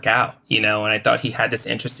not work out, and I thought he had this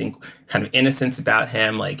interesting kind of innocence about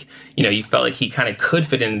him. Like, you felt like he kind of could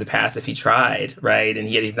fit into the past if he tried, right? And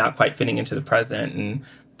yet he's not quite fitting into the present. And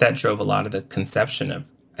that drove a lot of the conception of,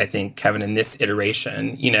 I think, Kevin in this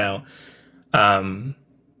iteration,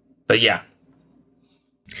 but yeah.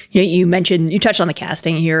 You touched on the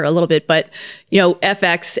casting here a little bit, but,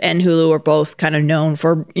 FX and Hulu are both kind of known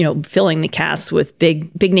for, filling the cast with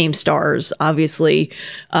big name stars, obviously.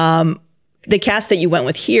 The cast that you went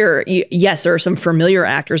with here, yes, there are some familiar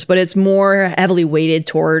actors, but it's more heavily weighted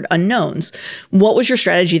toward unknowns. What was your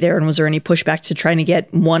strategy there? And was there any pushback to trying to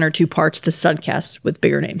get one or two parts to stunt cast with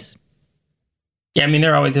bigger names? Yeah, I mean,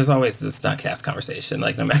 there's always this stunt cast conversation.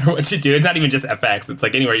 Like, no matter what you do, it's not even just FX. It's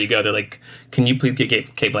like anywhere you go, they're like, "Can you please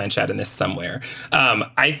get Kate Blanchett in this somewhere?"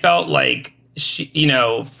 I felt like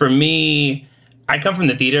for me, I come from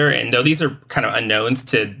the theater, and though these are kind of unknowns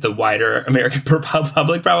to the wider American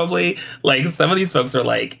public, probably, like some of these folks are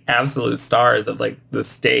like absolute stars of like the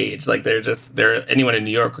stage. Like they're anyone in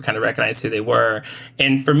New York would kind of recognize who they were.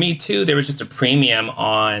 And for me too, there was just a premium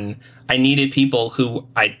on. I needed people who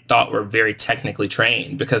I thought were very technically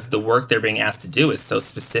trained because the work they're being asked to do is so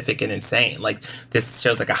specific and insane. Like this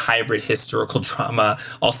shows like a hybrid historical drama,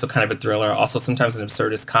 also kind of a thriller, also sometimes an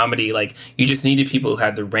absurdist comedy. Like you just needed people who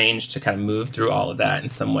had the range to kind of move through all of that in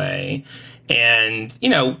some way. And,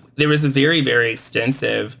 there was a very, very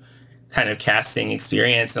extensive kind of casting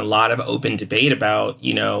experience and a lot of open debate about,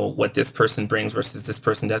 what this person brings versus this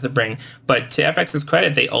person doesn't bring. But to FX's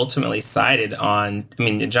credit, they ultimately sided on,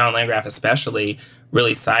 John Landgraf especially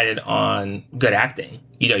really sided on good acting.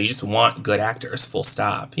 You just want good actors, full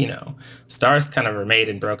stop. Stars kind of are made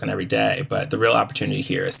and broken every day, but the real opportunity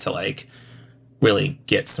here is to like really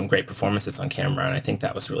get some great performances on camera. And I think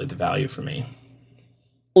that was really the value for me.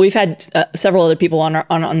 We've had several other people on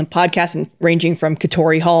the podcast, and ranging from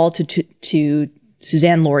Katori Hall to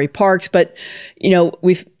Suzanne Laurie Parks. But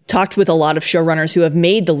we've talked with a lot of showrunners who have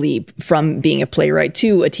made the leap from being a playwright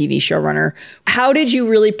to a TV showrunner. How did you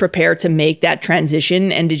really prepare to make that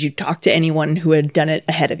transition? And did you talk to anyone who had done it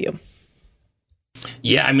ahead of you?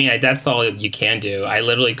 Yeah, that's all you can do. I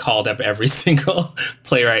literally called up every single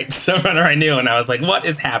playwright showrunner I knew, and I was like, what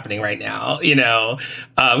is happening right now?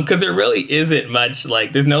 Because there really isn't much,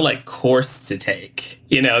 like, there's no, like, course to take.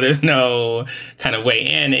 There's no kind of way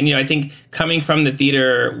in. And, I think coming from the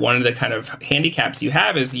theater, one of the kind of handicaps you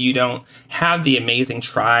have is you don't have the amazing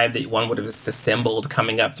tribe that one would have assembled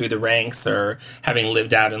coming up through the ranks or having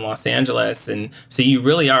lived out in Los Angeles. And so you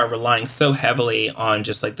really are relying so heavily on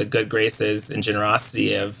just like the good graces and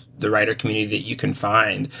generosity of the writer community that you can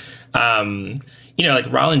find.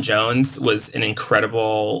 Like Roland Jones was an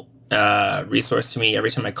incredible resource to me.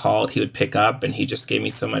 Every time I called, he would pick up, and he just gave me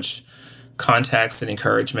so much context and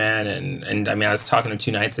encouragement. And I was talking to him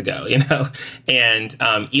 2 nights ago, and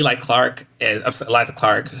Eliza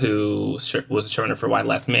Clark, who was a showrunner for Why the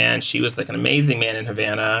Last Man, she was like an amazing man in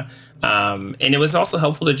Havana. And it was also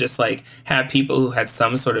helpful to just like have people who had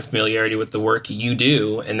some sort of familiarity with the work you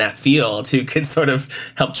do in that field who could sort of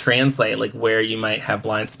help translate like where you might have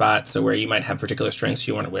blind spots or where you might have particular strengths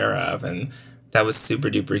you weren't aware of. And that was super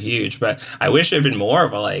duper huge. But I wish it had been more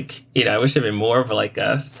of a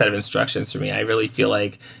set of instructions for me. I really feel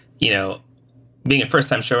like, being a first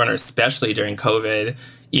time showrunner, especially during COVID,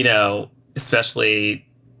 especially,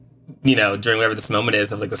 during whatever this moment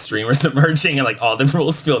is of like the streamers emerging and like all the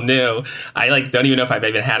rules feel new. I like don't even know if I've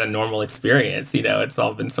even had a normal experience. It's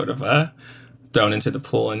all been sort of thrown into the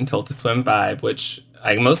pool and told to swim vibe, which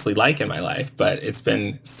I mostly like in my life, but it's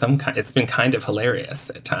been kind of hilarious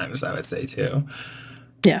at times, I would say too.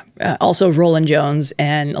 Yeah. Also Roland Jones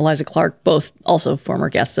and Eliza Clark, both also former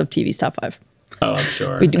guests of TV's Top 5. Oh, I'm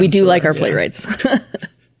sure. We do like our playwrights.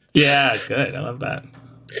 Yeah, good. I love that.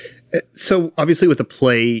 So obviously with a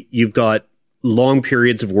play, you've got long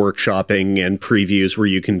periods of workshopping and previews where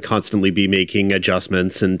you can constantly be making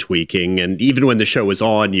adjustments and tweaking. And even when the show is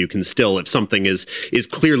on, you can still, if something is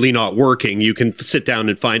clearly not working, you can sit down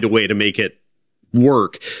and find a way to make it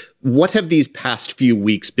work. What have these past few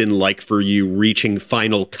weeks been like for you, reaching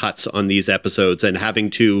final cuts on these episodes and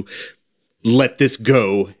having to let this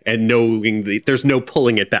go and knowing that there's no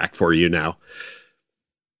pulling it back for you now?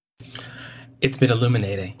 It's been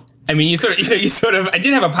illuminating. I mean, I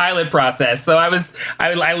did have a pilot process. So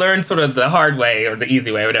I learned sort of the hard way or the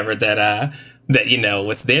easy way, or whatever, that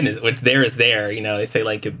what's there is there. They say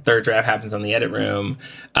like the third draft happens on the edit room.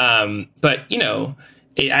 But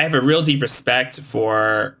I have a real deep respect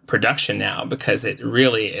for production now, because it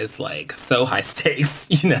really is like so high stakes.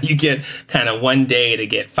 You get kind of one day to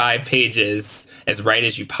get 5 pages as right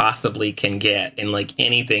as you possibly can get, and like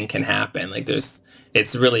anything can happen. Like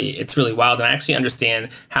it's really wild. And I actually understand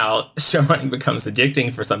how showrunning becomes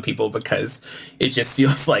addicting for some people, because it just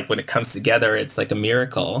feels like when it comes together, it's like a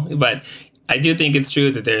miracle. But I do think it's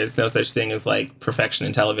true that there's no such thing as like perfection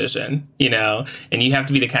in television, and you have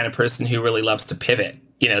to be the kind of person who really loves to pivot.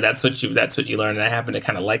 That's what you learn. And I happen to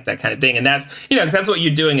kind of like that kind of thing. And that's, 'cause that's what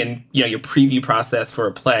you're doing in, your preview process for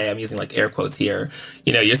a play. I'm using like air quotes here.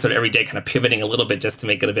 You're sort of every day kind of pivoting a little bit just to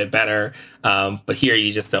make it a bit better. But here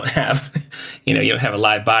you just don't have, you don't have a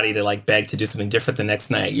live body to like beg to do something different the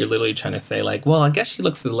next night. You're literally trying to say like, well, I guess she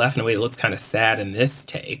looks to the left in a way that looks kind of sad in this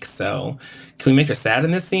take. So can we make her sad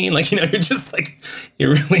in this scene? Like, you're just like,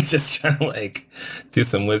 you're really just trying to like do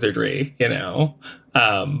some wizardry,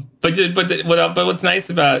 But what's nice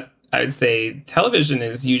about, I would say, television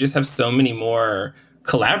is you just have so many more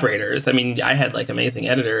collaborators. I mean, I had like amazing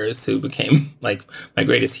editors who became like my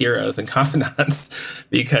greatest heroes and confidants,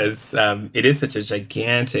 because it is such a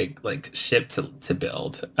gigantic like ship to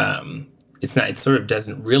build. It sort of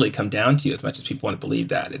doesn't really come down to you as much as people want to believe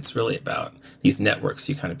that. It's really about these networks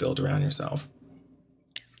you kind of build around yourself.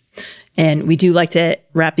 And we do like to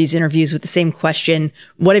wrap these interviews with the same question.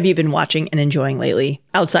 What have you been watching and enjoying lately?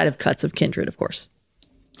 Outside of cuts of Kindred, of course.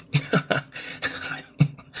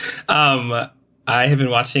 I have been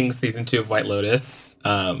watching season 2 of White Lotus,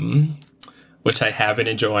 which I have been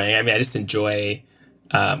enjoying. I mean, I just enjoy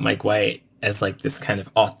Mike White as like this kind of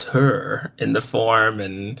auteur in the form.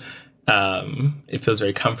 And it feels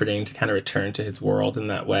very comforting to kind of return to his world in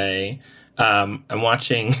that way. I'm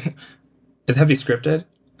watching, is Heavy Scripted?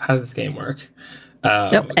 How does this game work?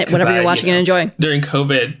 Nope. Whatever you're watching and enjoying. During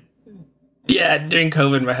COVID,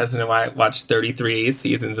 my husband and I watched 33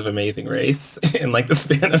 seasons of Amazing Race in like the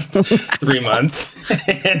span of 3 months.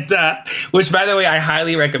 And which, by the way, I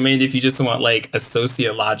highly recommend if you just want like a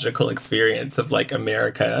sociological experience of like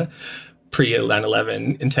America pre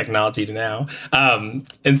 9/11 in technology to now.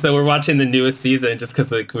 And so we're watching the newest season just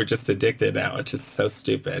because like we're just addicted now, which is so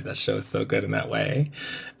stupid. That show is so good in that way.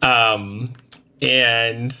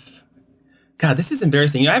 And God, this is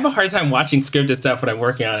embarrassing. I have a hard time watching scripted stuff when I'm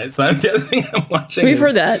working on it. So the other thing I'm watching We've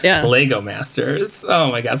heard that, yeah. Lego Masters.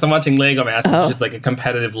 Oh my God. So I'm watching Lego Masters, which is like a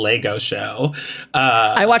competitive Lego show.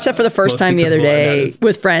 I watched that for the first time the other day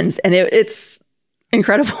with friends, and it's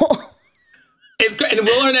incredible. It's great. And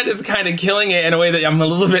Will Arnett is kind of killing it in a way that I'm a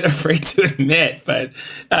little bit afraid to admit. But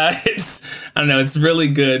I don't know, it's really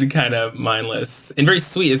good, kind of mindless and very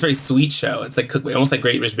sweet. It's a very sweet show. It's like almost like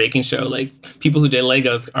Great British Baking Show. Like people who did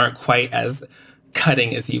Legos aren't quite as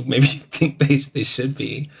cutting as you maybe think they should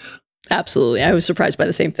be. Absolutely. I was surprised by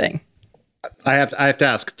the same thing. I have to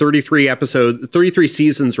ask, 33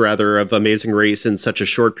 seasons rather, of Amazing Race in such a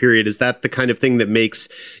short period. Is that the kind of thing that makes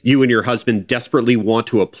you and your husband desperately want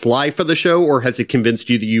to apply for the show, or has it convinced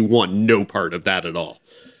you that you want no part of that at all?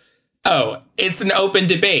 Oh, it's an open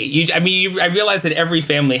debate. I realize that every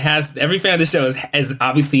fan of the show is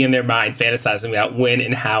obviously in their mind fantasizing about when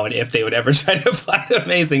and how and if they would ever try to apply to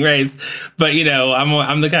Amazing Race. But,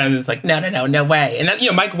 I'm the kind that's like, no way. And that,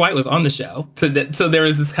 Mike White was on the show. So there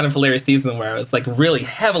was this kind of hilarious season where I was like really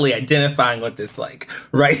heavily identifying with this like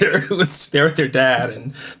writer who was there with their dad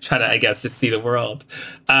and trying to, I guess, just see the world.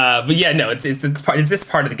 But yeah, no, it's just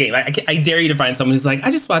part of the game. I dare you to find someone who's like,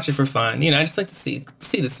 I just watch it for fun. I just like to see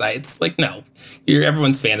the sights. Like, no,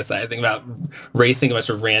 everyone's fantasizing about racing a bunch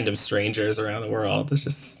of random strangers around the world. It's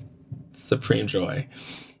just supreme joy.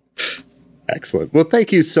 Excellent. Well,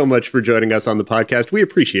 thank you so much for joining us on the podcast. We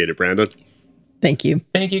appreciate it, Brandon. Thank you.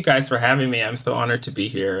 Thank you guys for having me. I'm so honored to be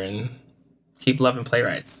here, and keep loving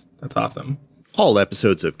playwrights. That's awesome. All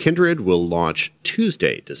episodes of Kindred will launch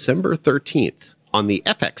Tuesday, December 13th on the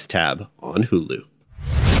FX tab on Hulu.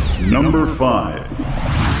 Number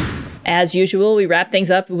 5. As usual, we wrap things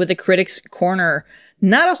up with a Critics Corner.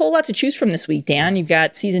 Not a whole lot to choose from this week, Dan. You've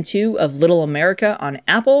got season 2 of Little America on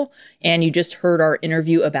Apple, and you just heard our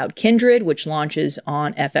interview about Kindred, which launches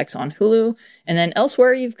on FX on Hulu. And then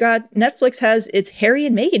elsewhere, you've got Netflix has its Harry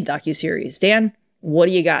and Meghan docuseries. Dan, what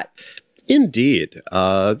do you got? Indeed.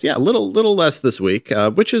 A little less this week,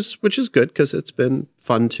 which is good because it's been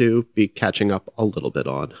fun to be catching up a little bit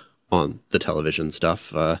on the television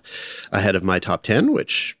stuff ahead of my top 10,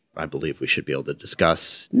 which I believe we should be able to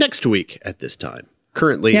discuss next week at this time.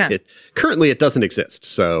 Currently, Yeah. it doesn't exist.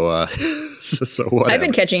 So, so whatever. I've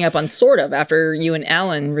been catching up on Sort of after you and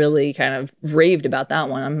Alan really kind of raved about that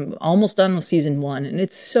one. I'm almost done with season 1, and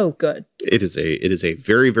it's so good. It is a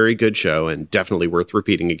very, very good show, and definitely worth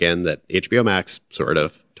repeating again that HBO Max, Sort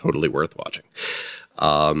of, totally worth watching.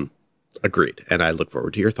 Agreed. And I look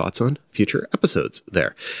forward to your thoughts on future episodes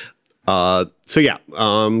there. Going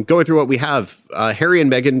through what we have, Harry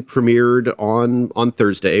and Meghan premiered on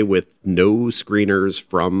Thursday with no screeners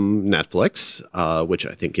from Netflix, which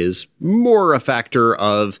I think is more a factor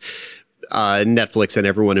of Netflix and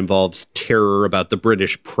everyone involved's terror about the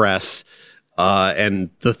British press and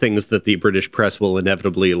the things that the British press will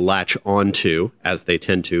inevitably latch onto, as they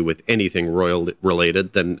tend to with anything royal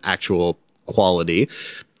related, than actual quality.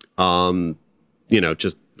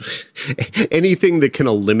 Just anything that can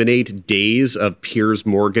eliminate days of Piers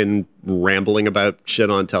Morgan rambling about shit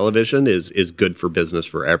on television is good for business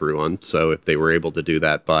for everyone. So if they were able to do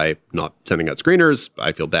that by not sending out screeners,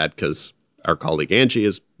 I feel bad because our colleague Angie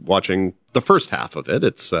is watching the first half of it.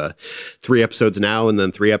 It's 3 episodes now and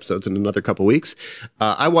then 3 episodes in another couple weeks.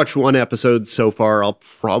 I watched 1 episode so far. I'll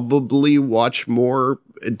probably watch more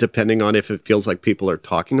depending on if it feels like people are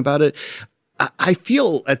talking about it. I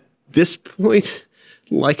feel at this point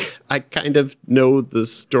like I kind of know the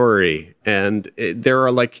story, and there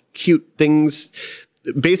are like cute things.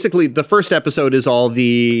 Basically, the first episode is all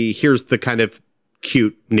here's the kind of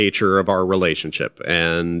cute nature of our relationship,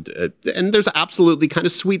 and there's absolutely kind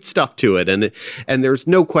of sweet stuff to it, and there's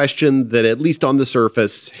no question that at least on the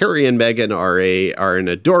surface, Harry and Meghan are an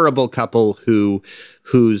adorable couple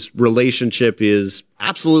whose relationship is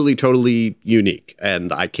absolutely totally unique,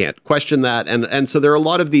 and I can't question that, and so there are a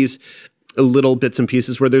lot of these little bits and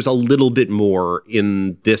pieces where there's a little bit more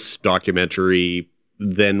in this documentary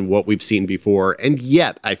than what we've seen before, and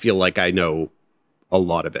yet I feel like I know a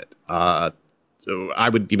lot of it. So I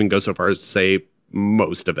would even go so far as to say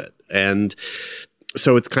most of it. And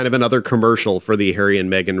so it's kind of another commercial for the Harry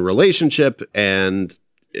and Meghan relationship, and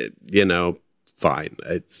fine.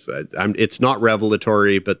 It's not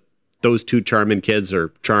revelatory, but those 2 charming kids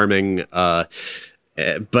are charming.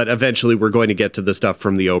 But eventually we're going to get to the stuff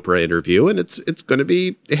from the Oprah interview, and it's going to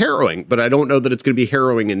be harrowing, but I don't know that it's going to be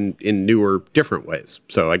harrowing in newer, different ways.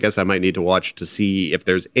 So I guess I might need to watch to see if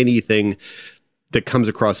there's anything that comes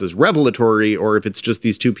across as revelatory, or if it's just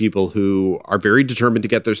these 2 people who are very determined to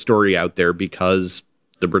get their story out there because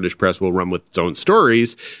the British press will run with its own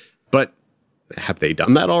stories. But have they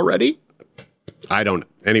done that already? I don't know.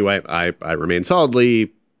 Anyway, I remain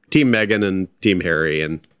solidly Team Meghan and Team Harry,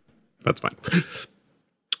 and that's fine.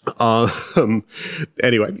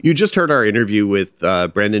 Anyway, you just heard our interview with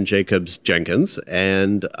Brandon Jacobs Jenkins,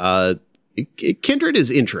 and Kindred is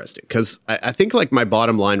interesting because I think like my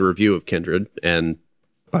bottom line review of Kindred, and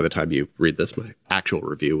by the time you read this, my actual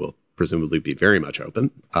review will presumably be very much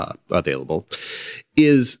available,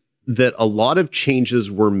 is that a lot of changes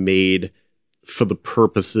were made for the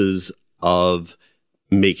purposes of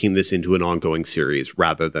making this into an ongoing series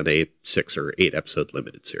rather than a 6 or 8 episode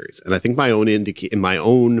limited series. And I think my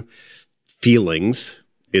own feelings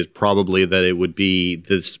is probably that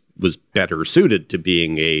this was better suited to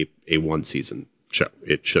being a 1 season show.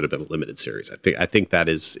 It should have been a limited series. I think that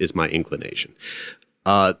is my inclination.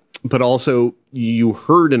 But also, you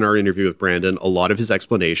heard in our interview with Brandon a lot of his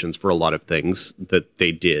explanations for a lot of things that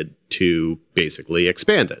they did to basically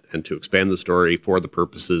expand it and to expand the story for the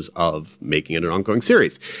purposes of making it an ongoing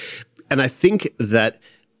series. And I think that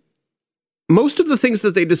most of the things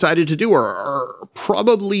that they decided to do are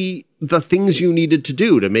probably the things you needed to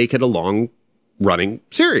do to make it a long-running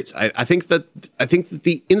series. I think that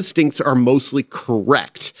the instincts are mostly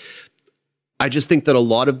correct. I just think that a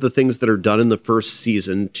lot of the things that are done in the first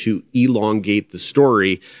season to elongate the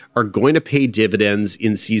story are going to pay dividends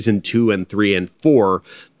in season 2 and 3 and 4.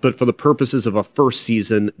 But for the purposes of a first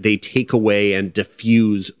season, they take away and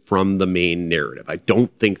diffuse from the main narrative. I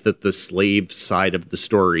don't think that the slave side of the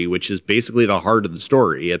story, which is basically the heart of the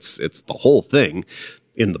story, it's the whole thing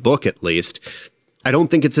in the book, at least. I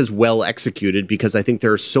don't think it's as well executed because I think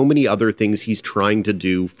there are so many other things he's trying to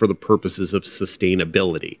do for the purposes of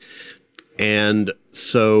sustainability. And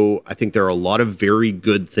so I think there are a lot of very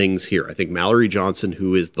good things here. I think Mallory Johnson,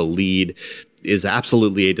 who is the lead, is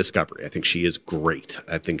absolutely a discovery. I think she is great.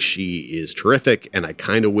 I think she is terrific. And I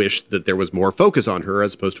kind of wish that there was more focus on her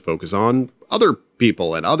as opposed to focus on other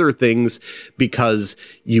people and other things, because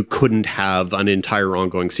you couldn't have an entire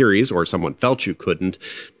ongoing series, or someone felt you couldn't,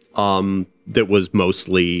 that was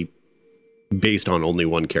mostly based on only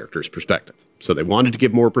one character's perspective. So they wanted to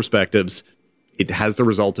give more perspectives. It has the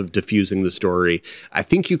result of diffusing the story. I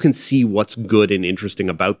think you can see what's good and interesting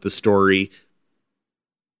about the story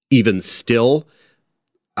even still,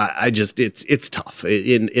 I just, it's tough.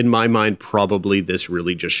 In my mind, probably this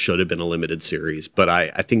really just should have been a limited series. But I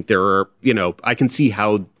think there are, I can see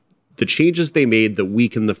how the changes they made that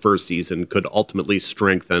weakened the first season could ultimately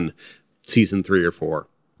strengthen season 3 or 4.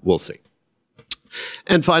 We'll see.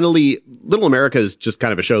 And finally, Little America is just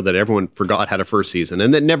kind of a show that everyone forgot had a first season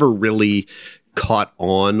and that never really caught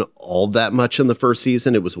on all that much in the first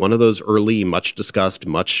season. It was one of those early, much discussed,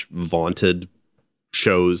 much vaunted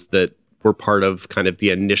shows that were part of kind of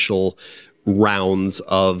the initial rounds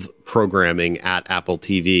of programming at Apple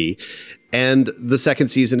TV. And the second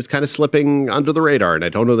season is kind of slipping under the radar, and I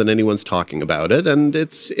don't know that anyone's talking about it. And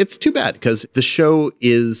it's too bad, because the show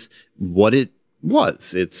is what it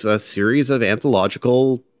was. It's a series of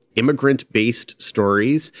anthological, immigrant-based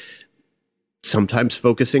stories, sometimes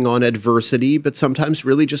focusing on adversity, but sometimes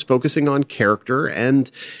really just focusing on character. And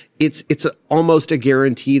it's almost a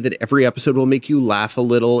guarantee that every episode will make you laugh a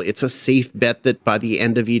little. It's a safe bet that by the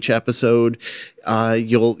end of each episode,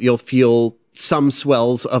 you'll feel some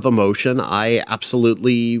swells of emotion. I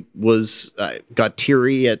absolutely got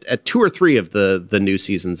teary at 2 or 3 of the new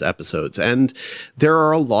season's episodes. And there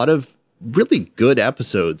are a lot of really good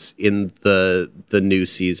episodes in the new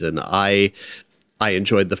season. I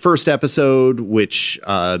enjoyed the first episode, which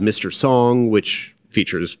Mr. Song, which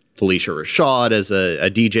features Felicia Rashad as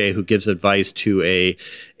a DJ who gives advice to a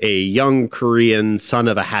young Korean son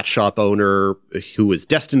of a hat shop owner who was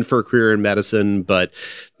destined for a career in medicine, but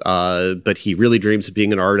he really dreams of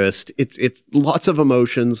being an artist. It's lots of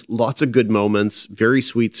emotions, lots of good moments, very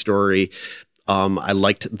sweet story. I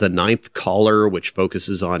liked The Ninth Caller, which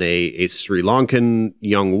focuses on a Sri Lankan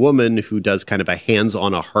young woman who does kind of a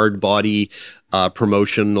hands-on a hard body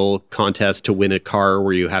promotional contest to win a car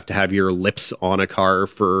where you have to have your lips on a car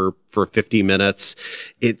for 50 minutes.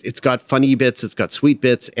 It's got funny bits, it's got sweet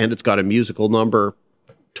bits, and it's got a musical number.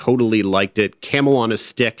 Totally liked it. Camel on a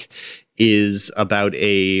Stick is about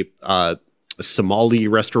a Somali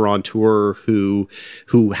restaurateur who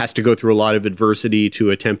has to go through a lot of adversity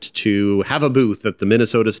to attempt to have a booth at the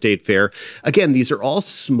Minnesota State Fair. Again, these are all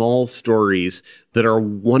small stories that are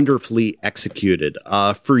wonderfully executed.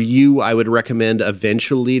 For you, I would recommend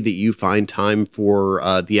eventually that you find time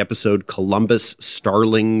for the episode Columbus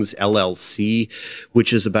Starlings LLC,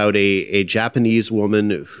 which is about a Japanese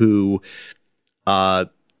woman who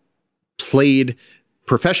played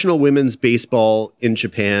professional women's baseball in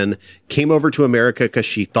Japan, came over to America because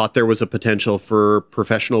she thought there was a potential for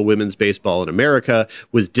professional women's baseball in America,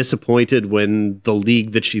 was disappointed when the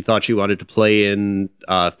league that she thought she wanted to play in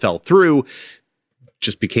fell through,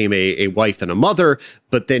 just became a wife and a mother.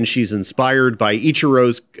 But then she's inspired by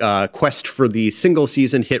Ichiro's quest for the single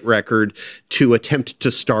season hit record to attempt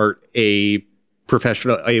to start a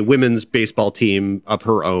women's baseball team of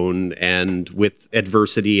her own, and with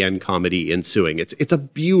adversity and comedy ensuing. It's a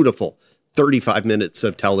beautiful 35 minutes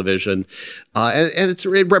of television. And it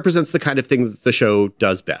represents the kind of thing that the show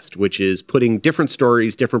does best, which is putting different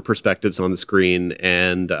stories, different perspectives on the screen.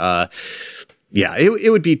 And,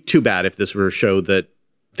 it would be too bad if this were a show that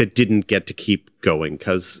didn't get to keep going,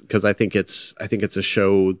 because I think it's a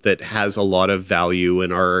show that has a lot of value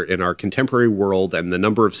in our contemporary world, and the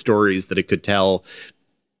number of stories that it could tell,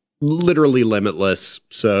 literally limitless.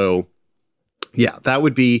 So yeah, that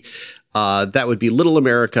would be Little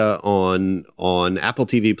America on Apple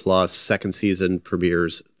TV Plus. Second season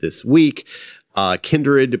premieres this week.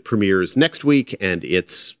 Kindred premieres next week, and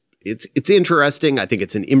it's interesting. I think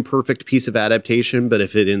it's an imperfect piece of adaptation, but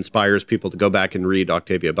if it inspires people to go back and read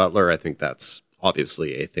Octavia Butler, I think that's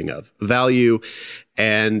obviously a thing of value.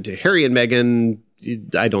 And Harry and Meghan,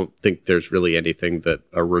 I don't think there's really anything that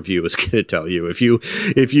a review is going to tell you. If you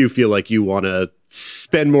feel like you want to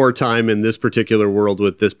spend more time in this particular world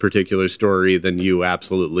with this particular story, then you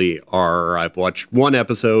absolutely are. I've watched one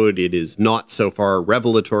episode. It is not so far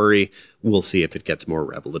revelatory. We'll see if it gets more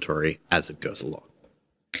revelatory as it goes along.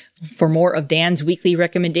 For more of Dan's weekly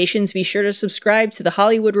recommendations, be sure to subscribe to the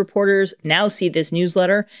Hollywood Reporter's Now See This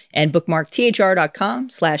newsletter and bookmark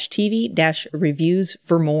thr.com/TV-reviews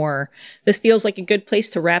for more. This feels like a good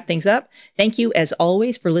place to wrap things up. Thank you, as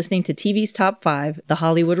always, for listening to TV's Top 5, the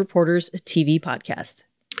Hollywood Reporter's TV podcast.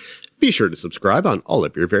 Be sure to subscribe on all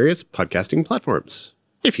of your various podcasting platforms.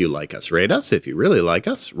 If you like us, rate us. If you really like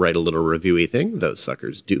us, write a little reviewy thing. Those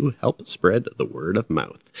suckers do help spread the word of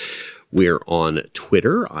mouth. We're on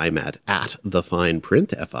Twitter. I'm at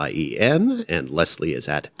 @thefineprint, FIEN, and Leslie is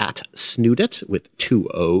at @Snoodit with 2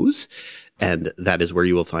 O's. And that is where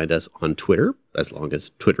you will find us on Twitter, as long as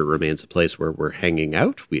Twitter remains a place where we're hanging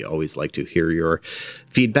out. We always like to hear your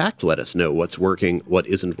feedback. Let us know what's working, what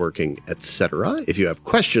isn't working, etc. If you have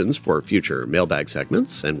questions for future mailbag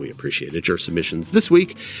segments, and we appreciated your submissions this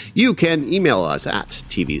week, you can email us at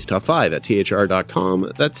TV's Top 5 at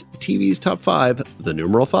thr.com. That's TV's Top 5, the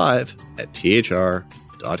numeral 5, at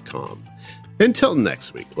thr.com. Until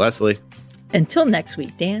next week, Leslie. Until next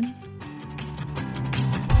week, Dan.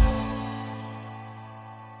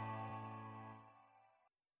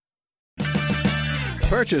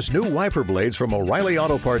 Purchase new wiper blades from O'Reilly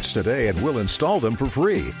Auto Parts today and we'll install them for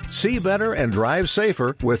free. See better and drive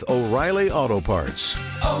safer with O'Reilly Auto Parts.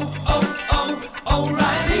 Oh, oh, oh,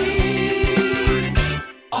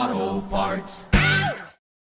 O'Reilly Auto Parts.